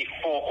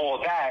before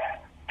all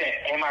that, then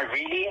am I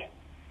really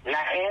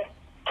Latin?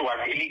 Do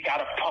I really got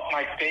to pump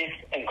my fist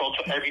and go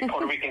to every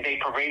Puerto Rican Day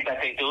parade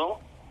that they do?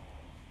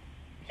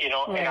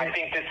 Right. And I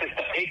think this is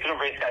the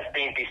ignorance that's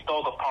being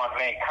bestowed upon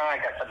mankind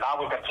that's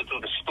allowing them to do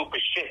the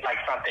stupid shit like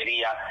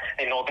Santeria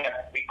and all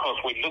that, because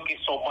we're looking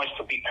so much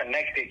to be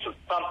connected to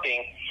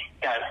something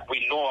that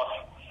we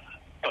lost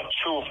the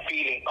true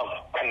feeling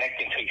of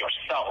connecting to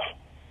yourself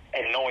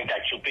and knowing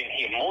that you've been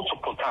here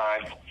multiple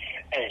times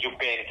and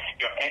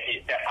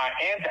that I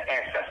am the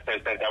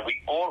ancestors and that we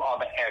all are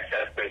the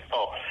ancestors.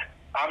 So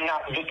I'm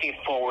not looking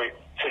forward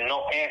to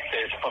no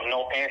answers from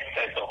no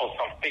ancestor or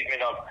some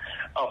figment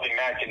of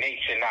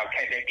imagination. Now,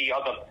 can there be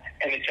other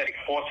energetic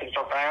forces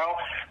around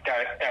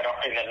that are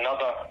in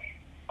another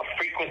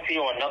frequency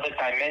or another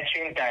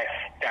dimension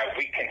that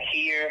we can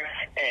hear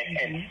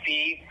and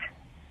see?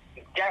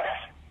 Yes,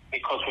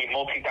 because we're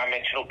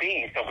multidimensional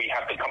beings and we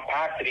have the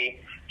capacity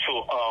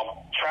to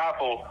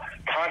travel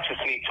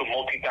consciously to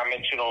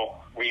multidimensional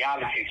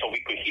reality. So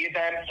we could hear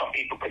them, some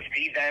people could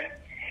see them,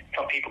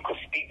 some people could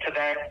speak to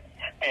them,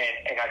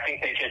 and I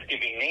think they're just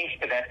giving names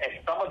to them, and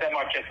some of them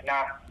are just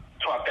not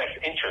to our best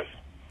interest.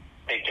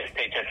 They're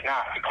just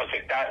not, because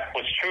if that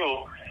was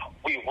true,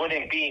 we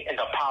wouldn't be in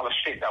the pile of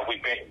shit that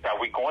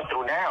we're going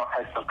through now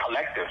as a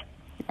collective.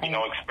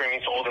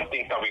 Experience all the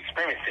things that we're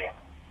experiencing.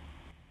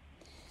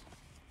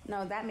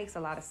 No, that makes a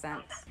lot of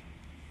sense.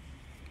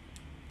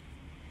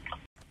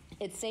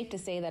 It's safe to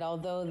say that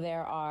although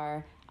there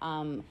are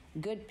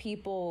good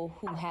people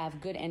who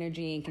have good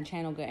energy and can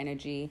channel good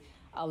energy,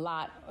 a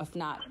lot, if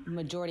not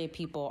majority of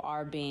people,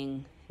 are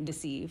being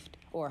deceived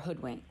or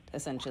hoodwinked,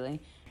 essentially,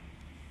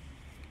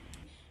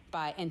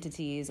 by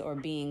entities or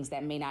beings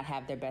that may not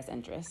have their best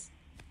interests.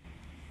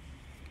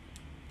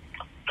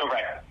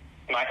 Correct.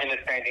 My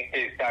understanding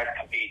is that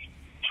to be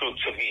true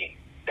to me.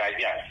 That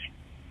yes,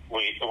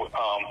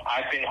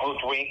 I've been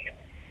hoodwinked,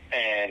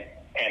 and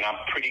I'm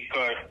pretty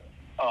good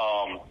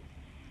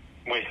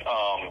with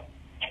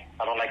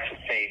I don't like to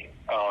say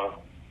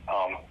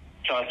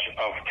judge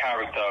of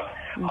character,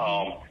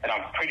 and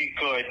I'm pretty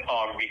good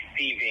on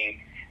receiving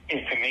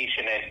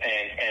information,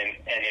 and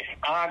if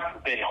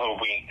I've been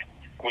hoodwinked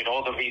with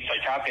all the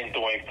research I've been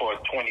doing for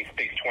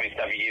 26,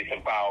 27 years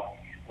about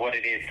what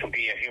it is to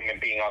be a human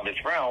being on this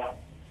realm,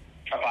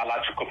 a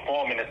biological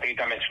form in a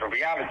three-dimensional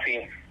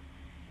reality,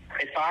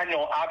 if I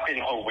know I've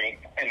been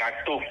hoodwinked and I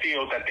still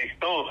feel that they're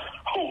still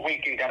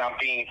hoodwinking, that I'm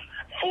being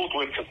fooled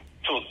with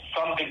to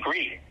some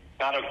degree,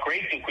 not a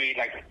great degree,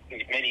 like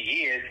many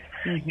years,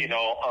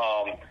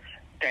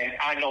 then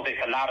I know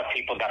there's a lot of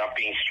people that are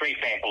being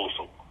straight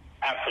bamboozled.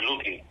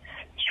 Absolutely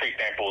straight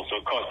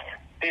bamboozled, because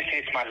this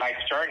is my life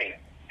journey.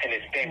 And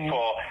it's been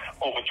for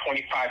over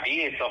 25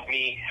 years of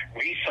me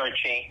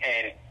researching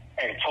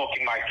and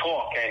talking my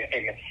talk.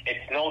 And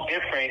it's no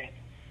different,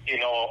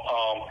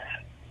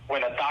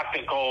 when a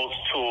doctor goes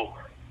to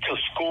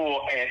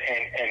school and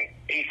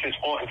aces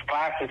all his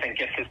classes and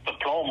gets his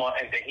diploma,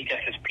 and then he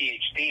gets his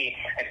PhD,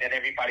 and then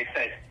everybody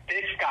says,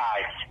 this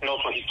guy knows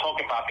what he's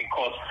talking about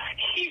because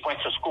he went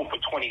to school for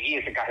 20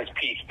 years and got his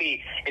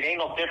PhD. It ain't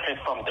no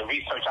different from the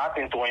research I've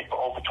been doing for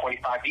over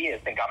 25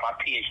 years and got my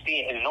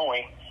PhD in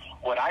knowing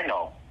what I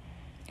know.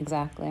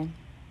 Exactly.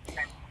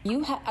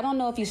 I don't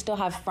know if you still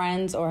have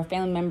friends or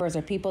family members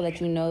or people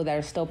that you know that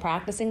are still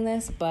practicing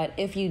this, but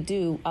if you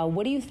do,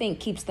 what do you think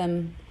keeps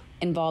them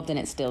involved in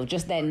it still?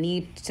 Just that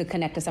need to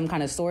connect to some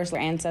kind of source or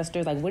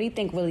ancestors? Like, what do you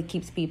think really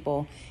keeps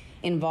people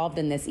involved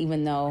in this,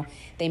 even though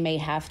they may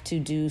have to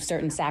do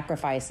certain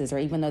sacrifices or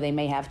even though they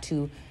may have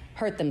to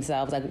hurt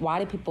themselves? Like, why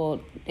do people,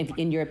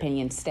 in your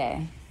opinion,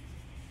 stay?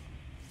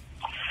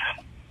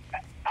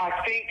 I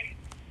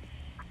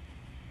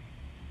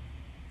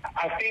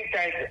think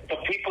that the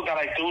people that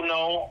I do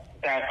know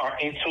that are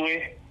into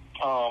it,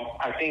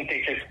 I think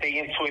they just stay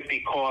into it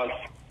because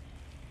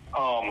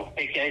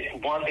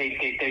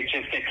they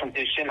just get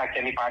conditioned like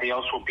anybody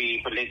else would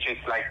be religious,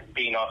 like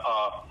being a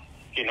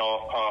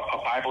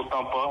Bible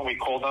thumper, we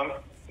call them.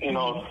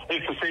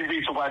 It's the same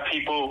reason why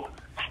people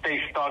stay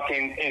stuck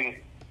in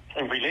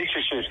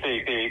relationships.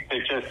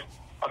 They just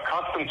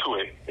accustomed to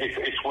it.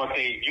 It's what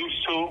they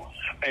used to.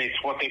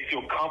 It's what they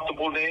feel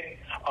comfortable in,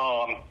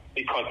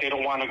 because they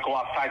don't want to go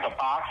outside the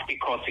box,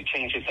 because it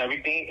changes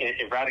everything.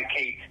 It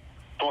eradicates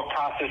thought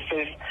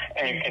processes,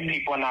 and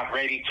people are not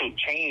ready to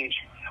change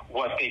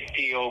what they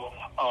feel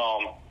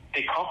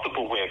they're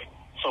comfortable with.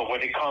 So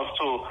when it comes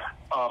to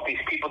these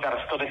people that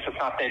are students of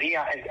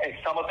Santeria, and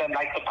some of them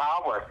like the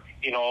power,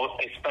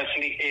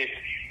 especially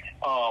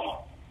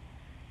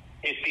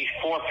if these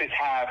forces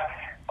have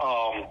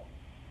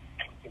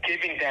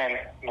given them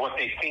what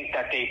they think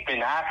that they've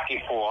been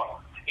asking for,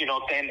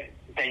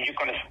 then you're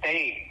going to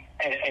stay,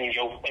 and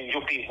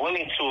you'll be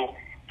willing to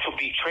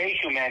betray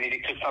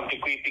humanity to some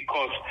degree,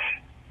 because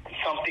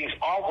some things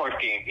are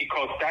working,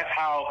 because that's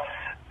how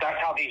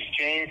these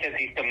jinns and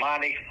these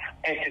demonic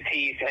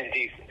entities and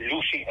these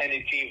Lucian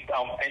energy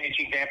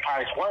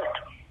vampires work.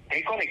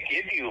 They're going to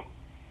give you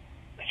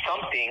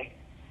something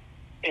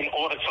in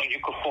order so you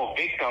could fall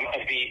victim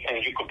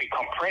and you could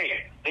become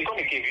prey. They're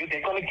going to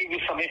give you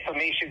some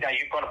information that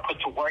you're going to put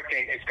to work,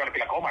 and it's going to be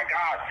like, oh my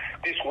God,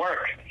 this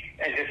works,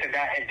 and this and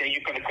that, and then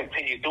you're going to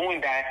continue doing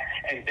that,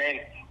 and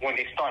then when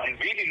they start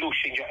really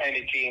losing your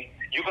energy,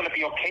 you're going to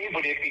be okay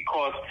with it,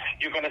 because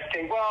you're going to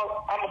say,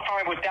 well, I'm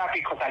fine with that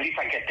because at least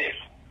I get this.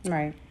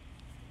 Right.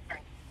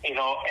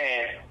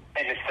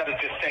 And instead of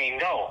just saying,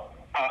 no,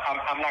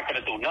 I'm not going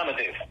to do none of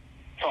this.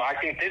 So I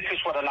think this is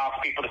what allows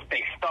people to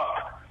stay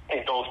stuck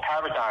in those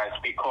paradigms,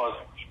 because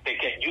they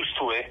get used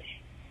to it,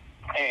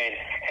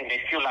 and they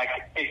feel like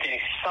they're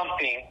getting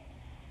something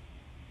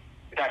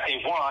that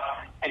they want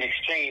in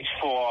exchange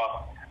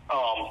for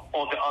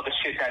all the other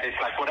shit that is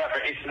like whatever.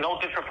 It's no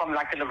different from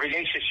like in a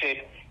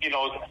relationship.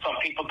 Some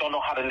people don't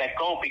know how to let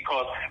go,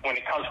 because when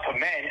it comes to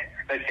men,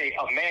 let's say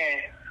a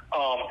man,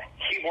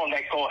 he won't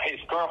let go of his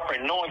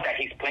girlfriend knowing that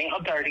he's playing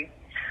her dirty,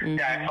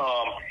 that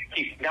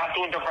he's not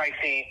doing the right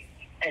thing,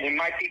 and it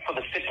might be for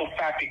the simple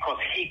fact because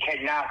he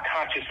cannot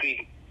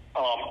consciously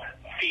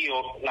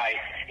feel like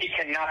he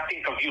cannot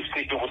think of you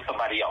sleeping with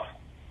somebody else.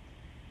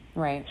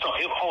 Right. So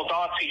he'll hold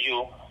on to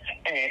you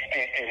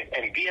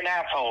and be an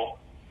asshole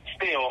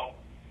still,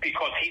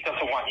 because he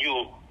doesn't want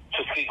you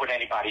to sleep with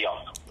anybody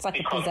else. It's like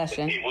because a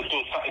possession. It will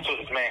do something to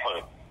his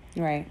manhood.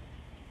 Right.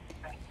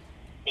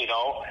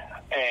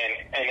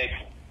 And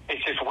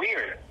it's just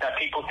weird that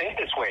people think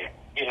this way.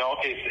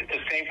 It's the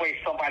same way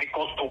somebody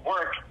goes to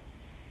work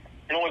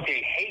knowing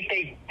they hate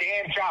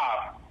their damn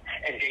job,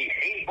 and they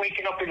hate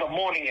waking up in the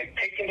morning and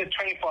taking the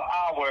train for an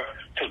hour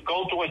to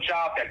go to a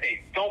job that they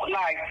don't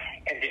like,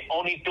 and they're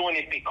only doing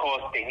it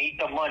because they need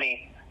the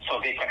money so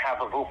they can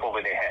have a roof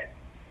over their head.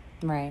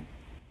 Right.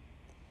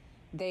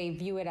 They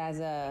view it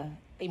as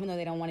even though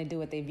they don't want to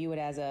do it, they view it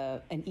as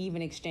an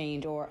even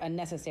exchange or a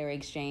necessary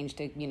exchange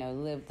to,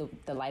 live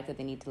the life that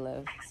they need to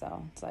live.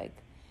 So it's like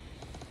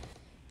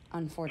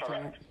unfortunate.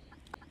 Correct.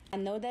 I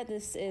know that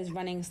this is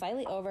running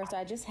slightly over, so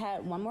I just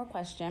had one more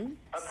question.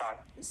 That's fine.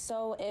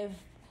 So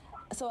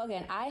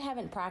again, I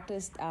haven't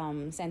practiced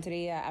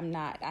Santeria.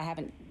 I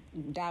haven't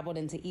dabbled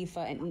into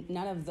Ifa and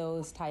none of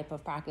those type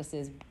of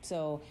practices.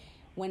 So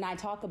when I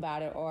talk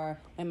about it, or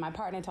when my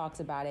partner talks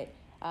about it,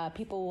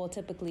 people will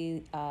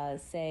typically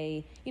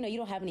say, you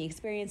don't have any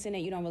experience in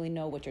it. You don't really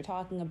know what you're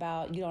talking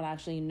about. You don't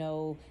actually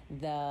know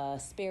the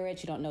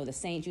spirits. You don't know the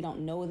saints. You don't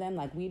know them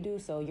like we do.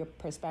 So your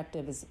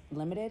perspective is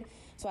limited.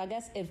 So I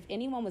guess if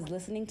anyone was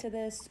listening to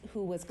this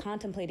who was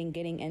contemplating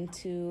getting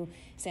into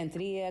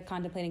Santeria,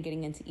 contemplating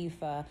getting into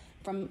Ifa,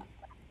 from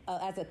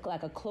as a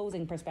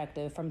closing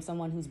perspective from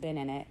someone who's been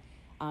in it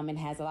and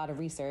has a lot of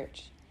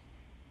research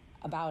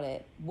about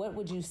it, what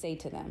would you say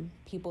to them,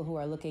 people who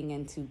are looking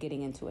into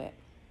getting into it?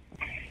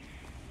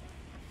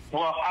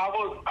 Well,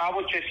 I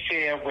would just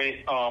share with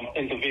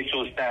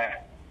individuals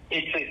that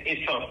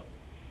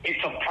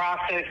it's a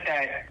process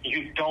that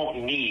you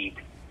don't need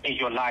in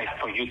your life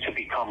for you to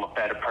become a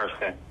better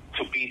person,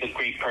 to be the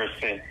great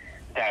person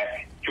that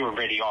you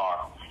already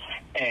are.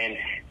 And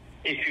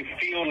if you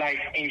feel like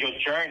in your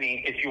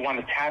journey, if you want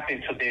to tap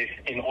into this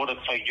in order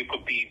so you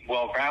could be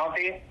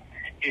well-rounded,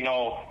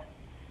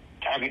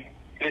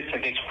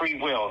 listen, it's free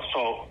will.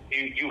 So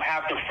you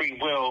have the free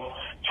will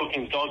to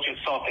indulge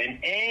yourself in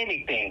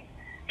anything.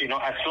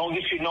 As long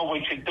as you know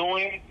what you're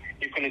doing,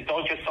 you can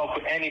indulge yourself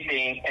with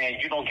anything,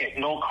 and you don't get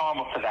no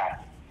karma for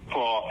that,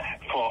 for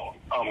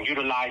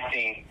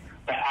utilizing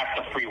the act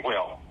of free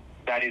will.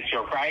 That is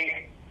your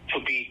right to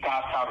be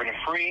God, sovereign, and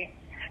free,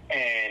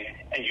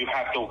 and you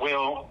have the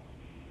will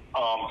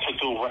to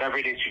do whatever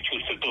it is you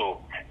choose to do.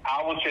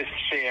 I would just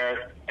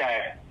share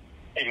that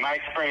in my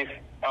experience,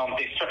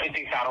 there's certain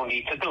things I don't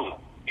need to do.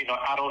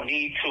 I don't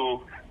need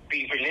to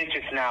be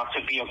religious now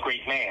to be a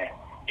great man.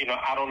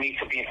 I don't need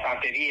to be in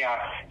Santeria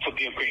to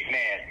be a great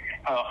man.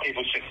 It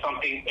was just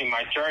something in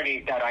my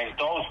journey that I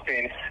indulged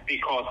in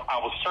because I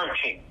was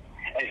searching.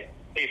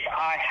 If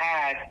I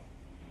had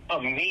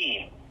a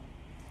me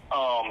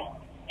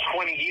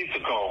 20 years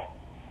ago,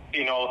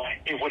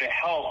 it would have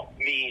helped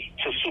me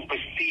to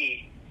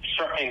supersede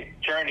certain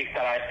journeys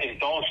that I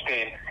indulged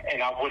in,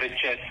 and I would have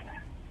just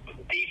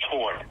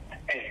detoured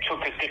and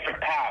took a different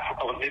path,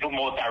 a little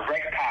more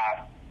direct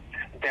path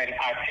than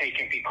I've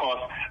taken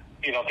because,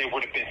 there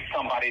would have been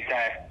somebody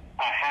that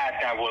I had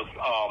that was,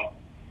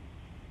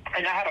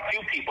 and I had a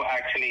few people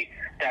actually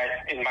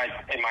that in my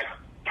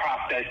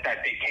process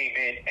that they came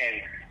in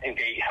and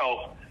they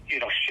helped,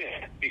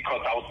 shift,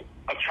 because I was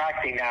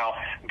attracting now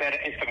better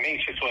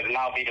information to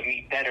allow me to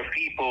meet better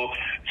people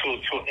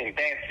to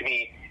advance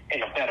me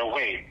in a better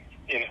way.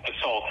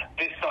 So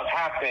this does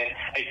happen,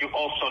 and you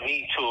also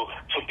need to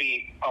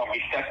be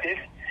receptive.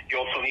 You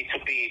also need to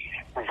be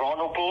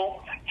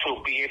vulnerable,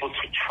 to be able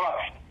to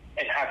trust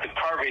and have the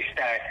courage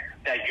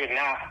that you're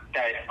not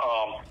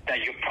that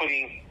you're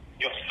putting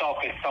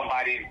yourself in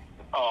somebody's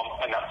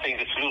and I'm saying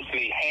this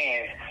loosely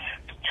hands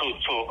to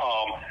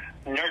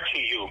nurture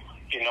you,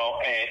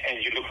 and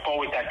you look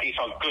forward that these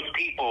are good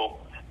people.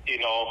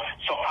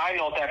 So I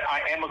know that I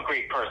am a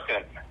great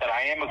person, that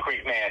I am a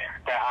great man,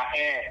 that I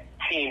am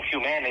team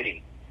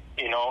humanity,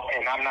 and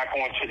I'm not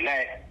going to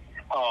let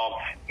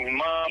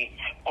money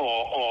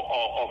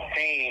or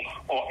fame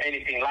or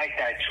anything like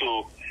that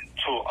to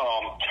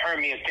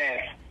turn me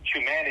against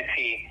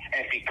humanity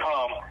and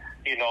become,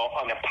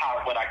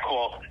 what I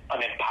call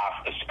an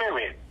imposter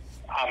spirit.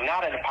 I'm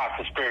not an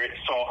imposter spirit,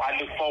 so I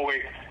look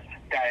forward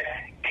that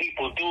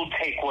people do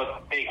take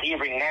what they're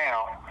hearing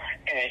now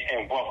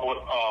and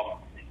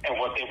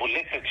what they will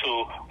listen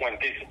to when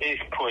this is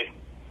put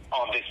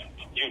on this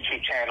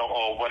YouTube channel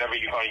or whatever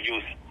you're going to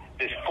use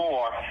this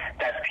for,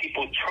 that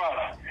people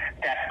trust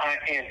that I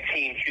am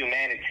team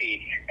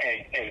humanity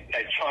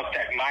and trust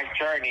that my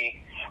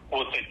journey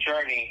was a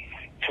journey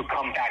to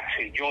come back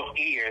to your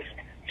ears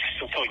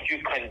so you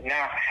could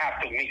not have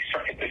to make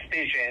certain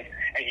decisions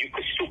and you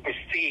could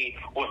supersede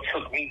what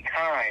took me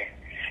time.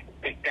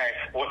 That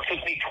what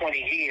took me 20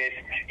 years,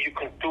 you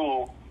can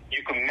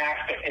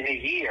master in a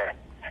year,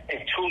 in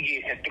 2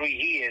 years, in 3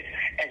 years,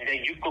 and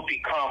then you could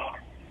become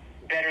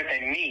better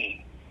than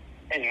me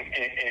in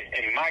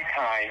my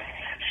time.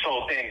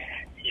 So then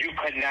you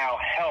could now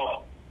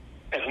help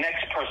the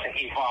next person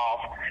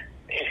evolve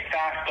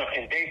faster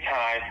in their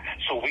time,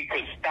 so we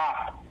could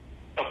stop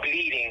the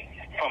bleeding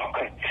from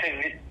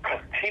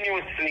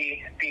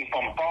continuously being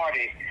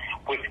bombarded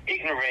with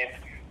ignorance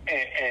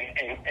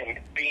and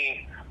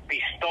being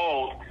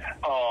bestowed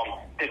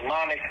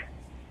demonic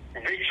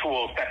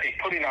rituals that they're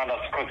putting on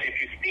us. Because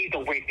if you see the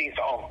way things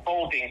are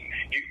unfolding,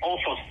 you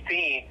also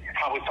see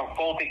how it's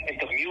unfolding in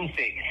the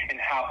music and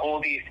how all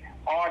these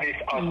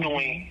artists are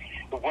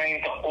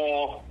wearing the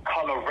all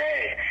color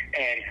red,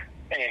 and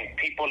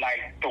people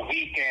like The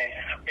Weeknd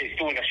is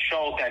doing a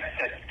show that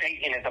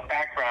Satan in the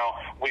background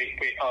with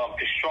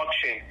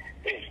destruction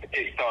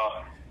is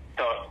the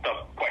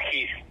what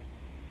he's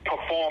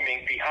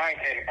performing behind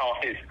him on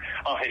his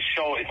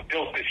show is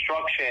built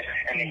destruction,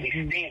 and then he's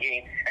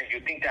singing, and you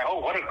think that, oh,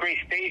 what a great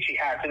stage he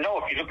has. And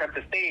no, if you look at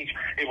the stage,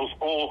 it was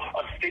all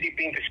a city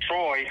being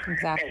destroyed,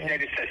 exactly. And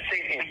then it's a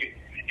Satan.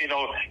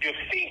 You're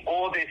seeing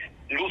all this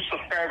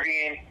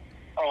Luciferian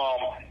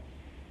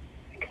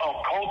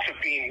culture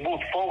being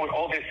moved forward,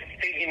 all this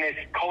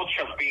Satanist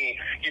culture being,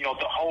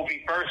 the whole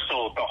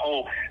reversal, the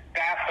whole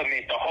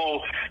Baphomet, the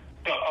whole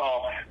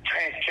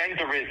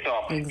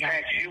transgenderism,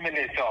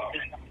 transhumanism.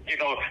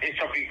 It's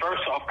a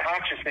reversal of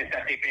consciousness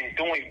that they've been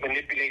doing,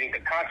 manipulating the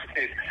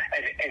consciousness.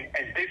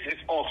 And this is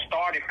all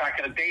started back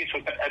in the days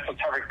with the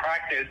esoteric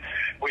practice,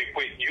 with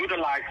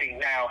utilizing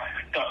now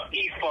the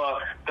Ifa,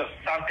 the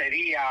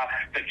Santeria,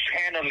 the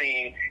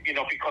channeling,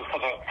 because for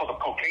the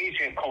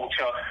Caucasian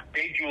culture,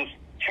 they use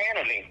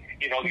channeling.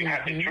 You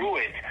have the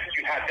Druids,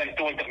 you have them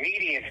doing the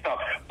medium stuff.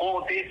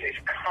 All this is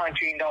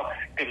conjuring up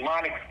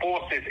demonic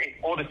forces in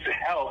order to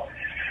help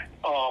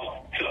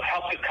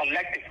the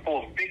collective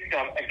fall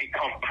victim and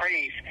become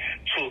praise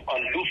to a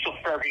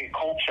Luciferian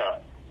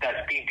culture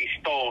that's being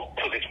bestowed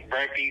to this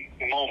very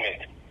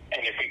moment.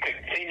 And if you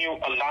continue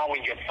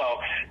allowing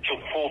yourself to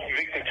fall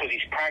victim to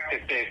these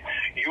practices,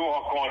 you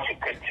are going to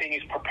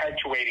continue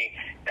perpetuating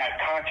that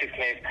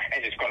consciousness,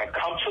 and it's going to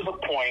come to the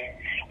point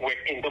where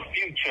in the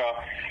future,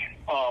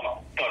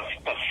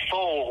 the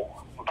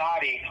soul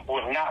body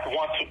will not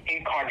want to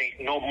incarnate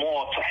no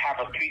more to have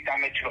a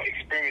three-dimensional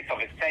experience of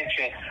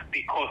ascension,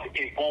 because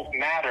it won't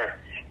matter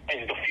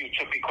in the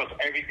future, because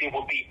everything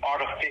will be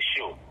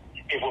artificial.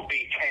 It will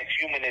be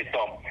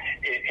transhumanism.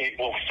 It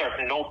will serve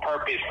no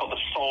purpose for the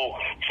soul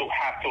to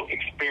have to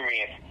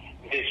experience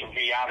this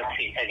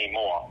reality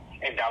anymore.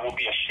 And that will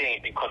be a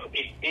shame, because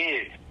it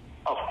is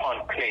a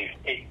fun place.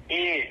 It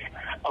is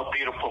a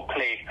beautiful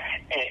place.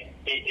 And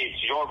it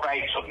is your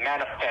right to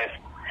manifest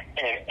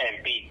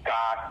and be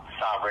God,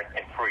 sovereign,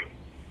 and free.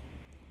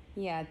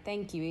 Yeah,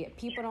 thank you.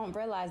 People don't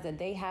realize that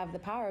they have the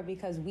power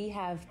because we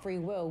have free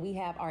will. We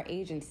have our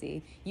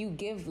agency. You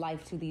give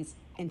life to these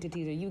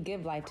entities, or you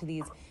give life to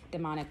these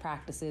demonic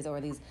practices,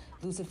 or these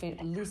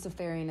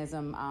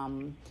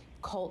Luciferianism,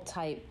 cult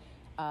type,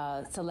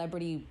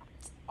 celebrity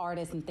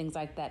artists and things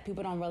like that.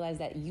 People don't realize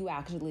that you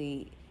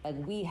actually,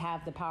 we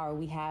have the power,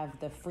 we have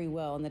the free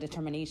will and the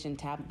determination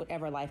to have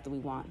whatever life that we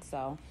want.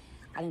 So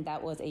I think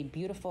that was a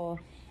beautiful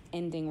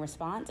ending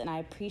response, and I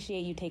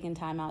appreciate you taking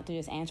time out to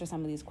just answer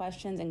some of these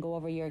questions and go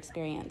over your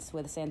experience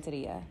with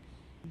Santeria.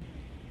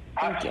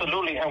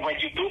 Absolutely. And when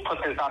you do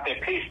put this out there,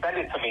 please send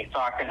it to me so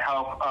I can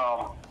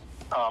help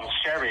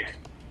share it.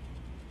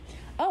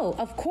 Oh,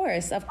 of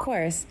course, of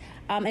course.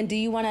 And do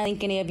you want to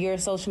link any of your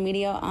social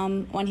media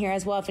on here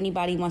as well, if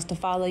anybody wants to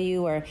follow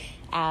you or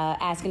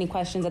ask any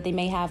questions that they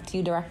may have to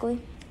you directly?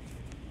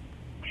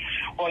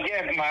 Well,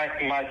 yeah,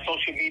 my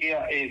social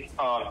media is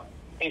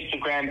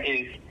Instagram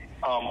is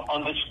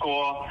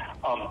underscore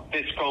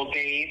Disco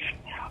Dave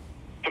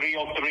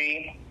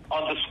 303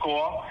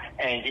 underscore,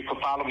 and you can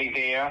follow me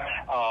there.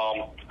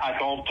 I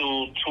don't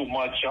do too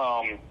much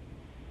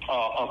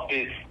of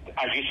this.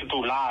 I used to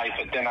do live,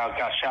 but then I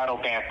got shadow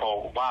banned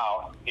for a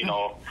while. You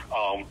know,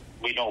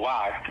 we know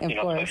why. Of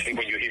course. Especially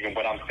when you're hearing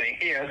what I'm saying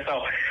here.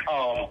 So,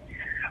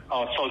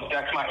 so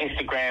that's my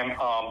Instagram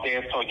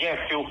there. So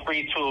yeah, feel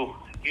free to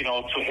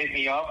to hit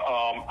me up.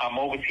 I'm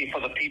always here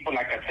for the people.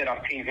 Like I said,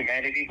 I'm Team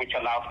Humanity, which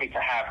allows me to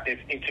have this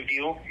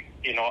interview.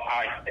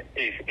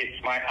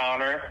 It's my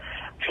honor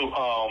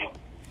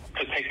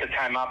to take the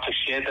time out to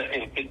share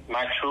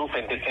my truth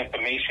and this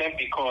information,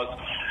 because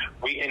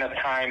we're in a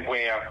time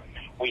where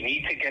we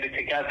need to get it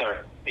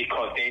together,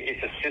 because there is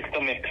a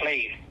system in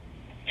place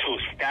to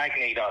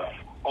stagnate us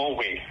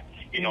always,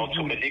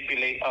 to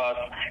manipulate us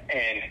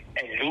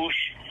and lose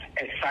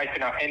and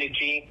siphon our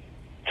energy,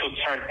 to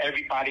turn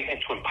everybody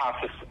into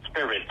imposter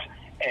spirits.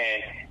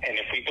 And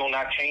if we do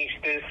not change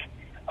this,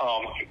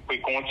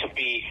 we're going to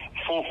be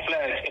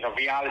full-fledged in a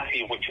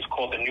reality which is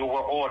called the New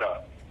World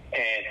Order.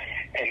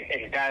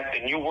 And that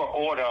the New World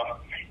Order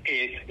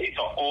is an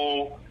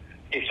old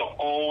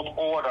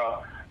order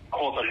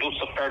called the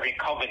Luciferian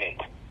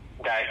Covenant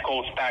that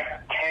goes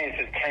back tens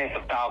and tens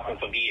of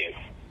thousands of years,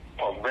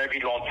 for a very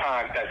long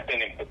time. That's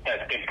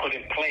been put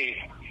in place,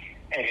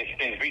 and it's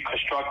been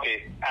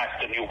reconstructed as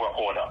the New World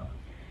Order.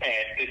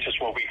 And this is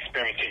what we're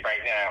experiencing right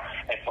now.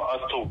 And for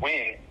us to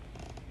win,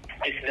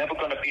 it's never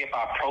going to be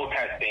about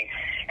protesting.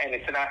 And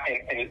it's not.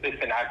 And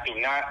listen, I do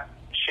not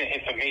share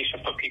information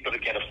for people to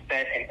get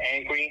upset and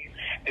angry.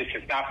 This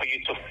is not for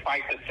you to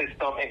fight the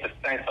system in the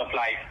sense of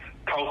like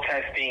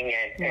protesting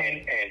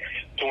and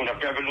doing a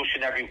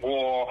revolutionary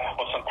war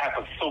or some type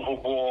of civil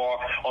war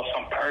or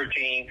some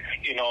purging.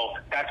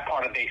 That's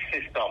part of their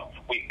system.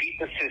 We beat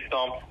the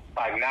system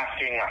by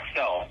mastering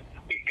ourselves.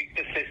 We beat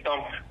the system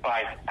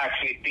by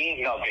actually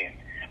being loving,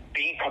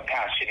 being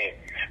compassionate,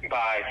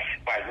 by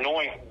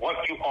knowing what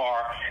you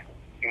are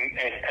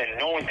and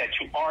knowing that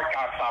you are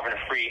God, sovereign,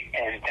 and free,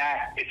 and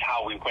that is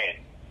how we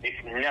win.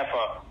 It's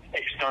never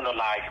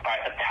externalized by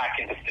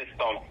attacking the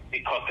system,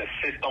 because the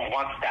system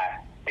wants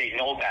that. They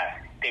know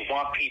that. They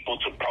want people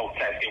to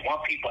protest. They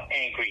want people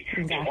angry.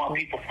 Exactly. They want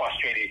people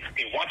frustrated.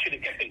 They want you to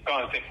get the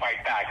guns and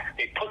fight back.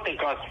 They put the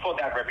guns for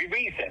that very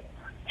reason.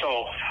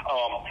 So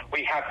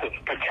we have to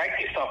protect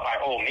yourself by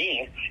all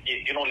means.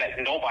 You don't let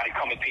nobody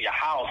come into your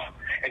house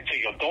and to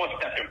your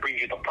doorstep and bring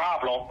you the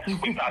problem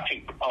without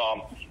you,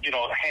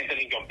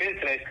 handling your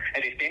business.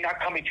 And if they're not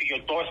coming to your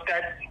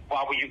doorstep,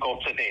 why would you go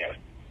to theirs?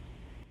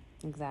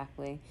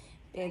 Exactly.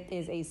 It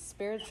is a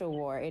spiritual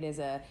war. It is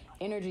a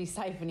energy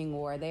siphoning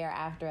war. They are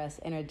after us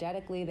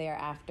energetically. They are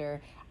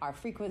after our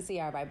frequency,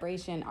 our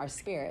vibration, our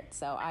spirit.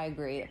 So I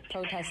agree.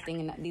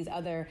 Protesting and these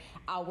other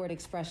outward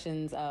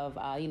expressions of,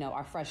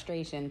 our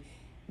frustration,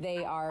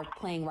 they are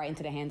playing right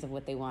into the hands of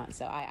what they want.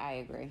 So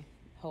I agree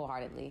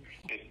wholeheartedly.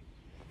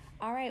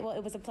 All right. Well,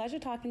 it was a pleasure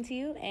talking to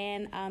you.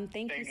 And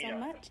thank you so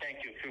much. Thank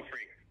you. Feel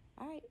free.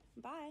 All right.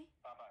 Bye.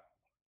 Bye-bye.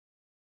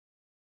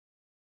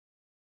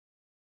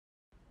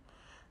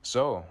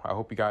 So I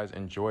hope you guys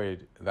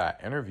enjoyed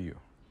that interview.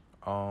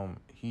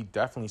 He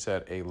definitely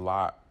said a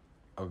lot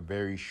of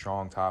very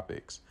strong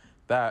topics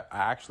that I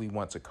actually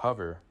want to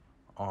cover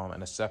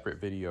in a separate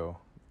video.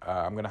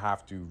 I'm going to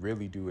have to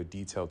really do a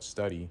detailed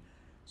study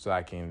so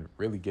I can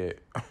really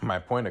get my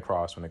point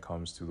across when it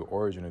comes to the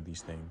origin of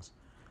these things.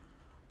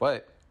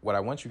 But what I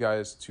want you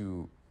guys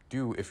to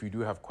do, if you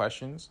do have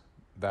questions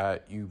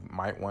that you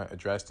might want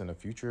addressed in a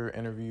future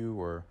interview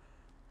or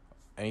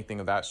anything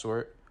of that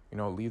sort,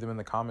 leave them in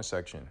the comment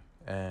section,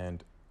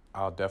 and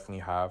I'll definitely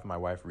have my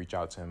wife reach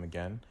out to him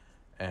again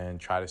and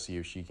try to see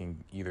if she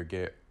can either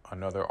get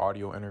another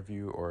audio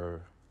interview,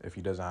 or if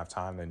he doesn't have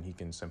time, then he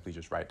can simply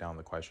just write down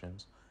the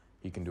questions.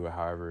 He can do it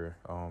however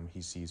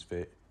he sees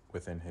fit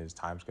within his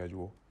time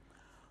schedule.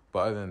 But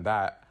other than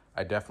that,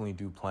 I definitely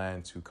do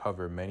plan to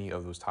cover many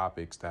of those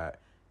topics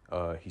that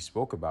he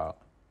spoke about,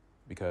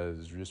 because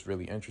it's just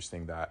really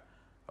interesting that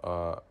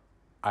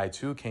I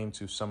too came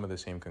to some of the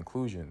same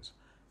conclusions.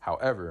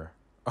 However,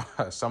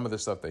 some of the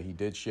stuff that he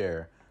did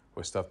share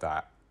was stuff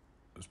that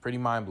was pretty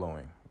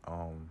mind-blowing.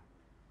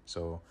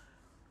 So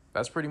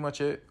that's pretty much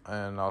it,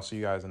 and I'll see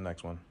you guys in the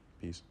next one.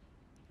 Peace.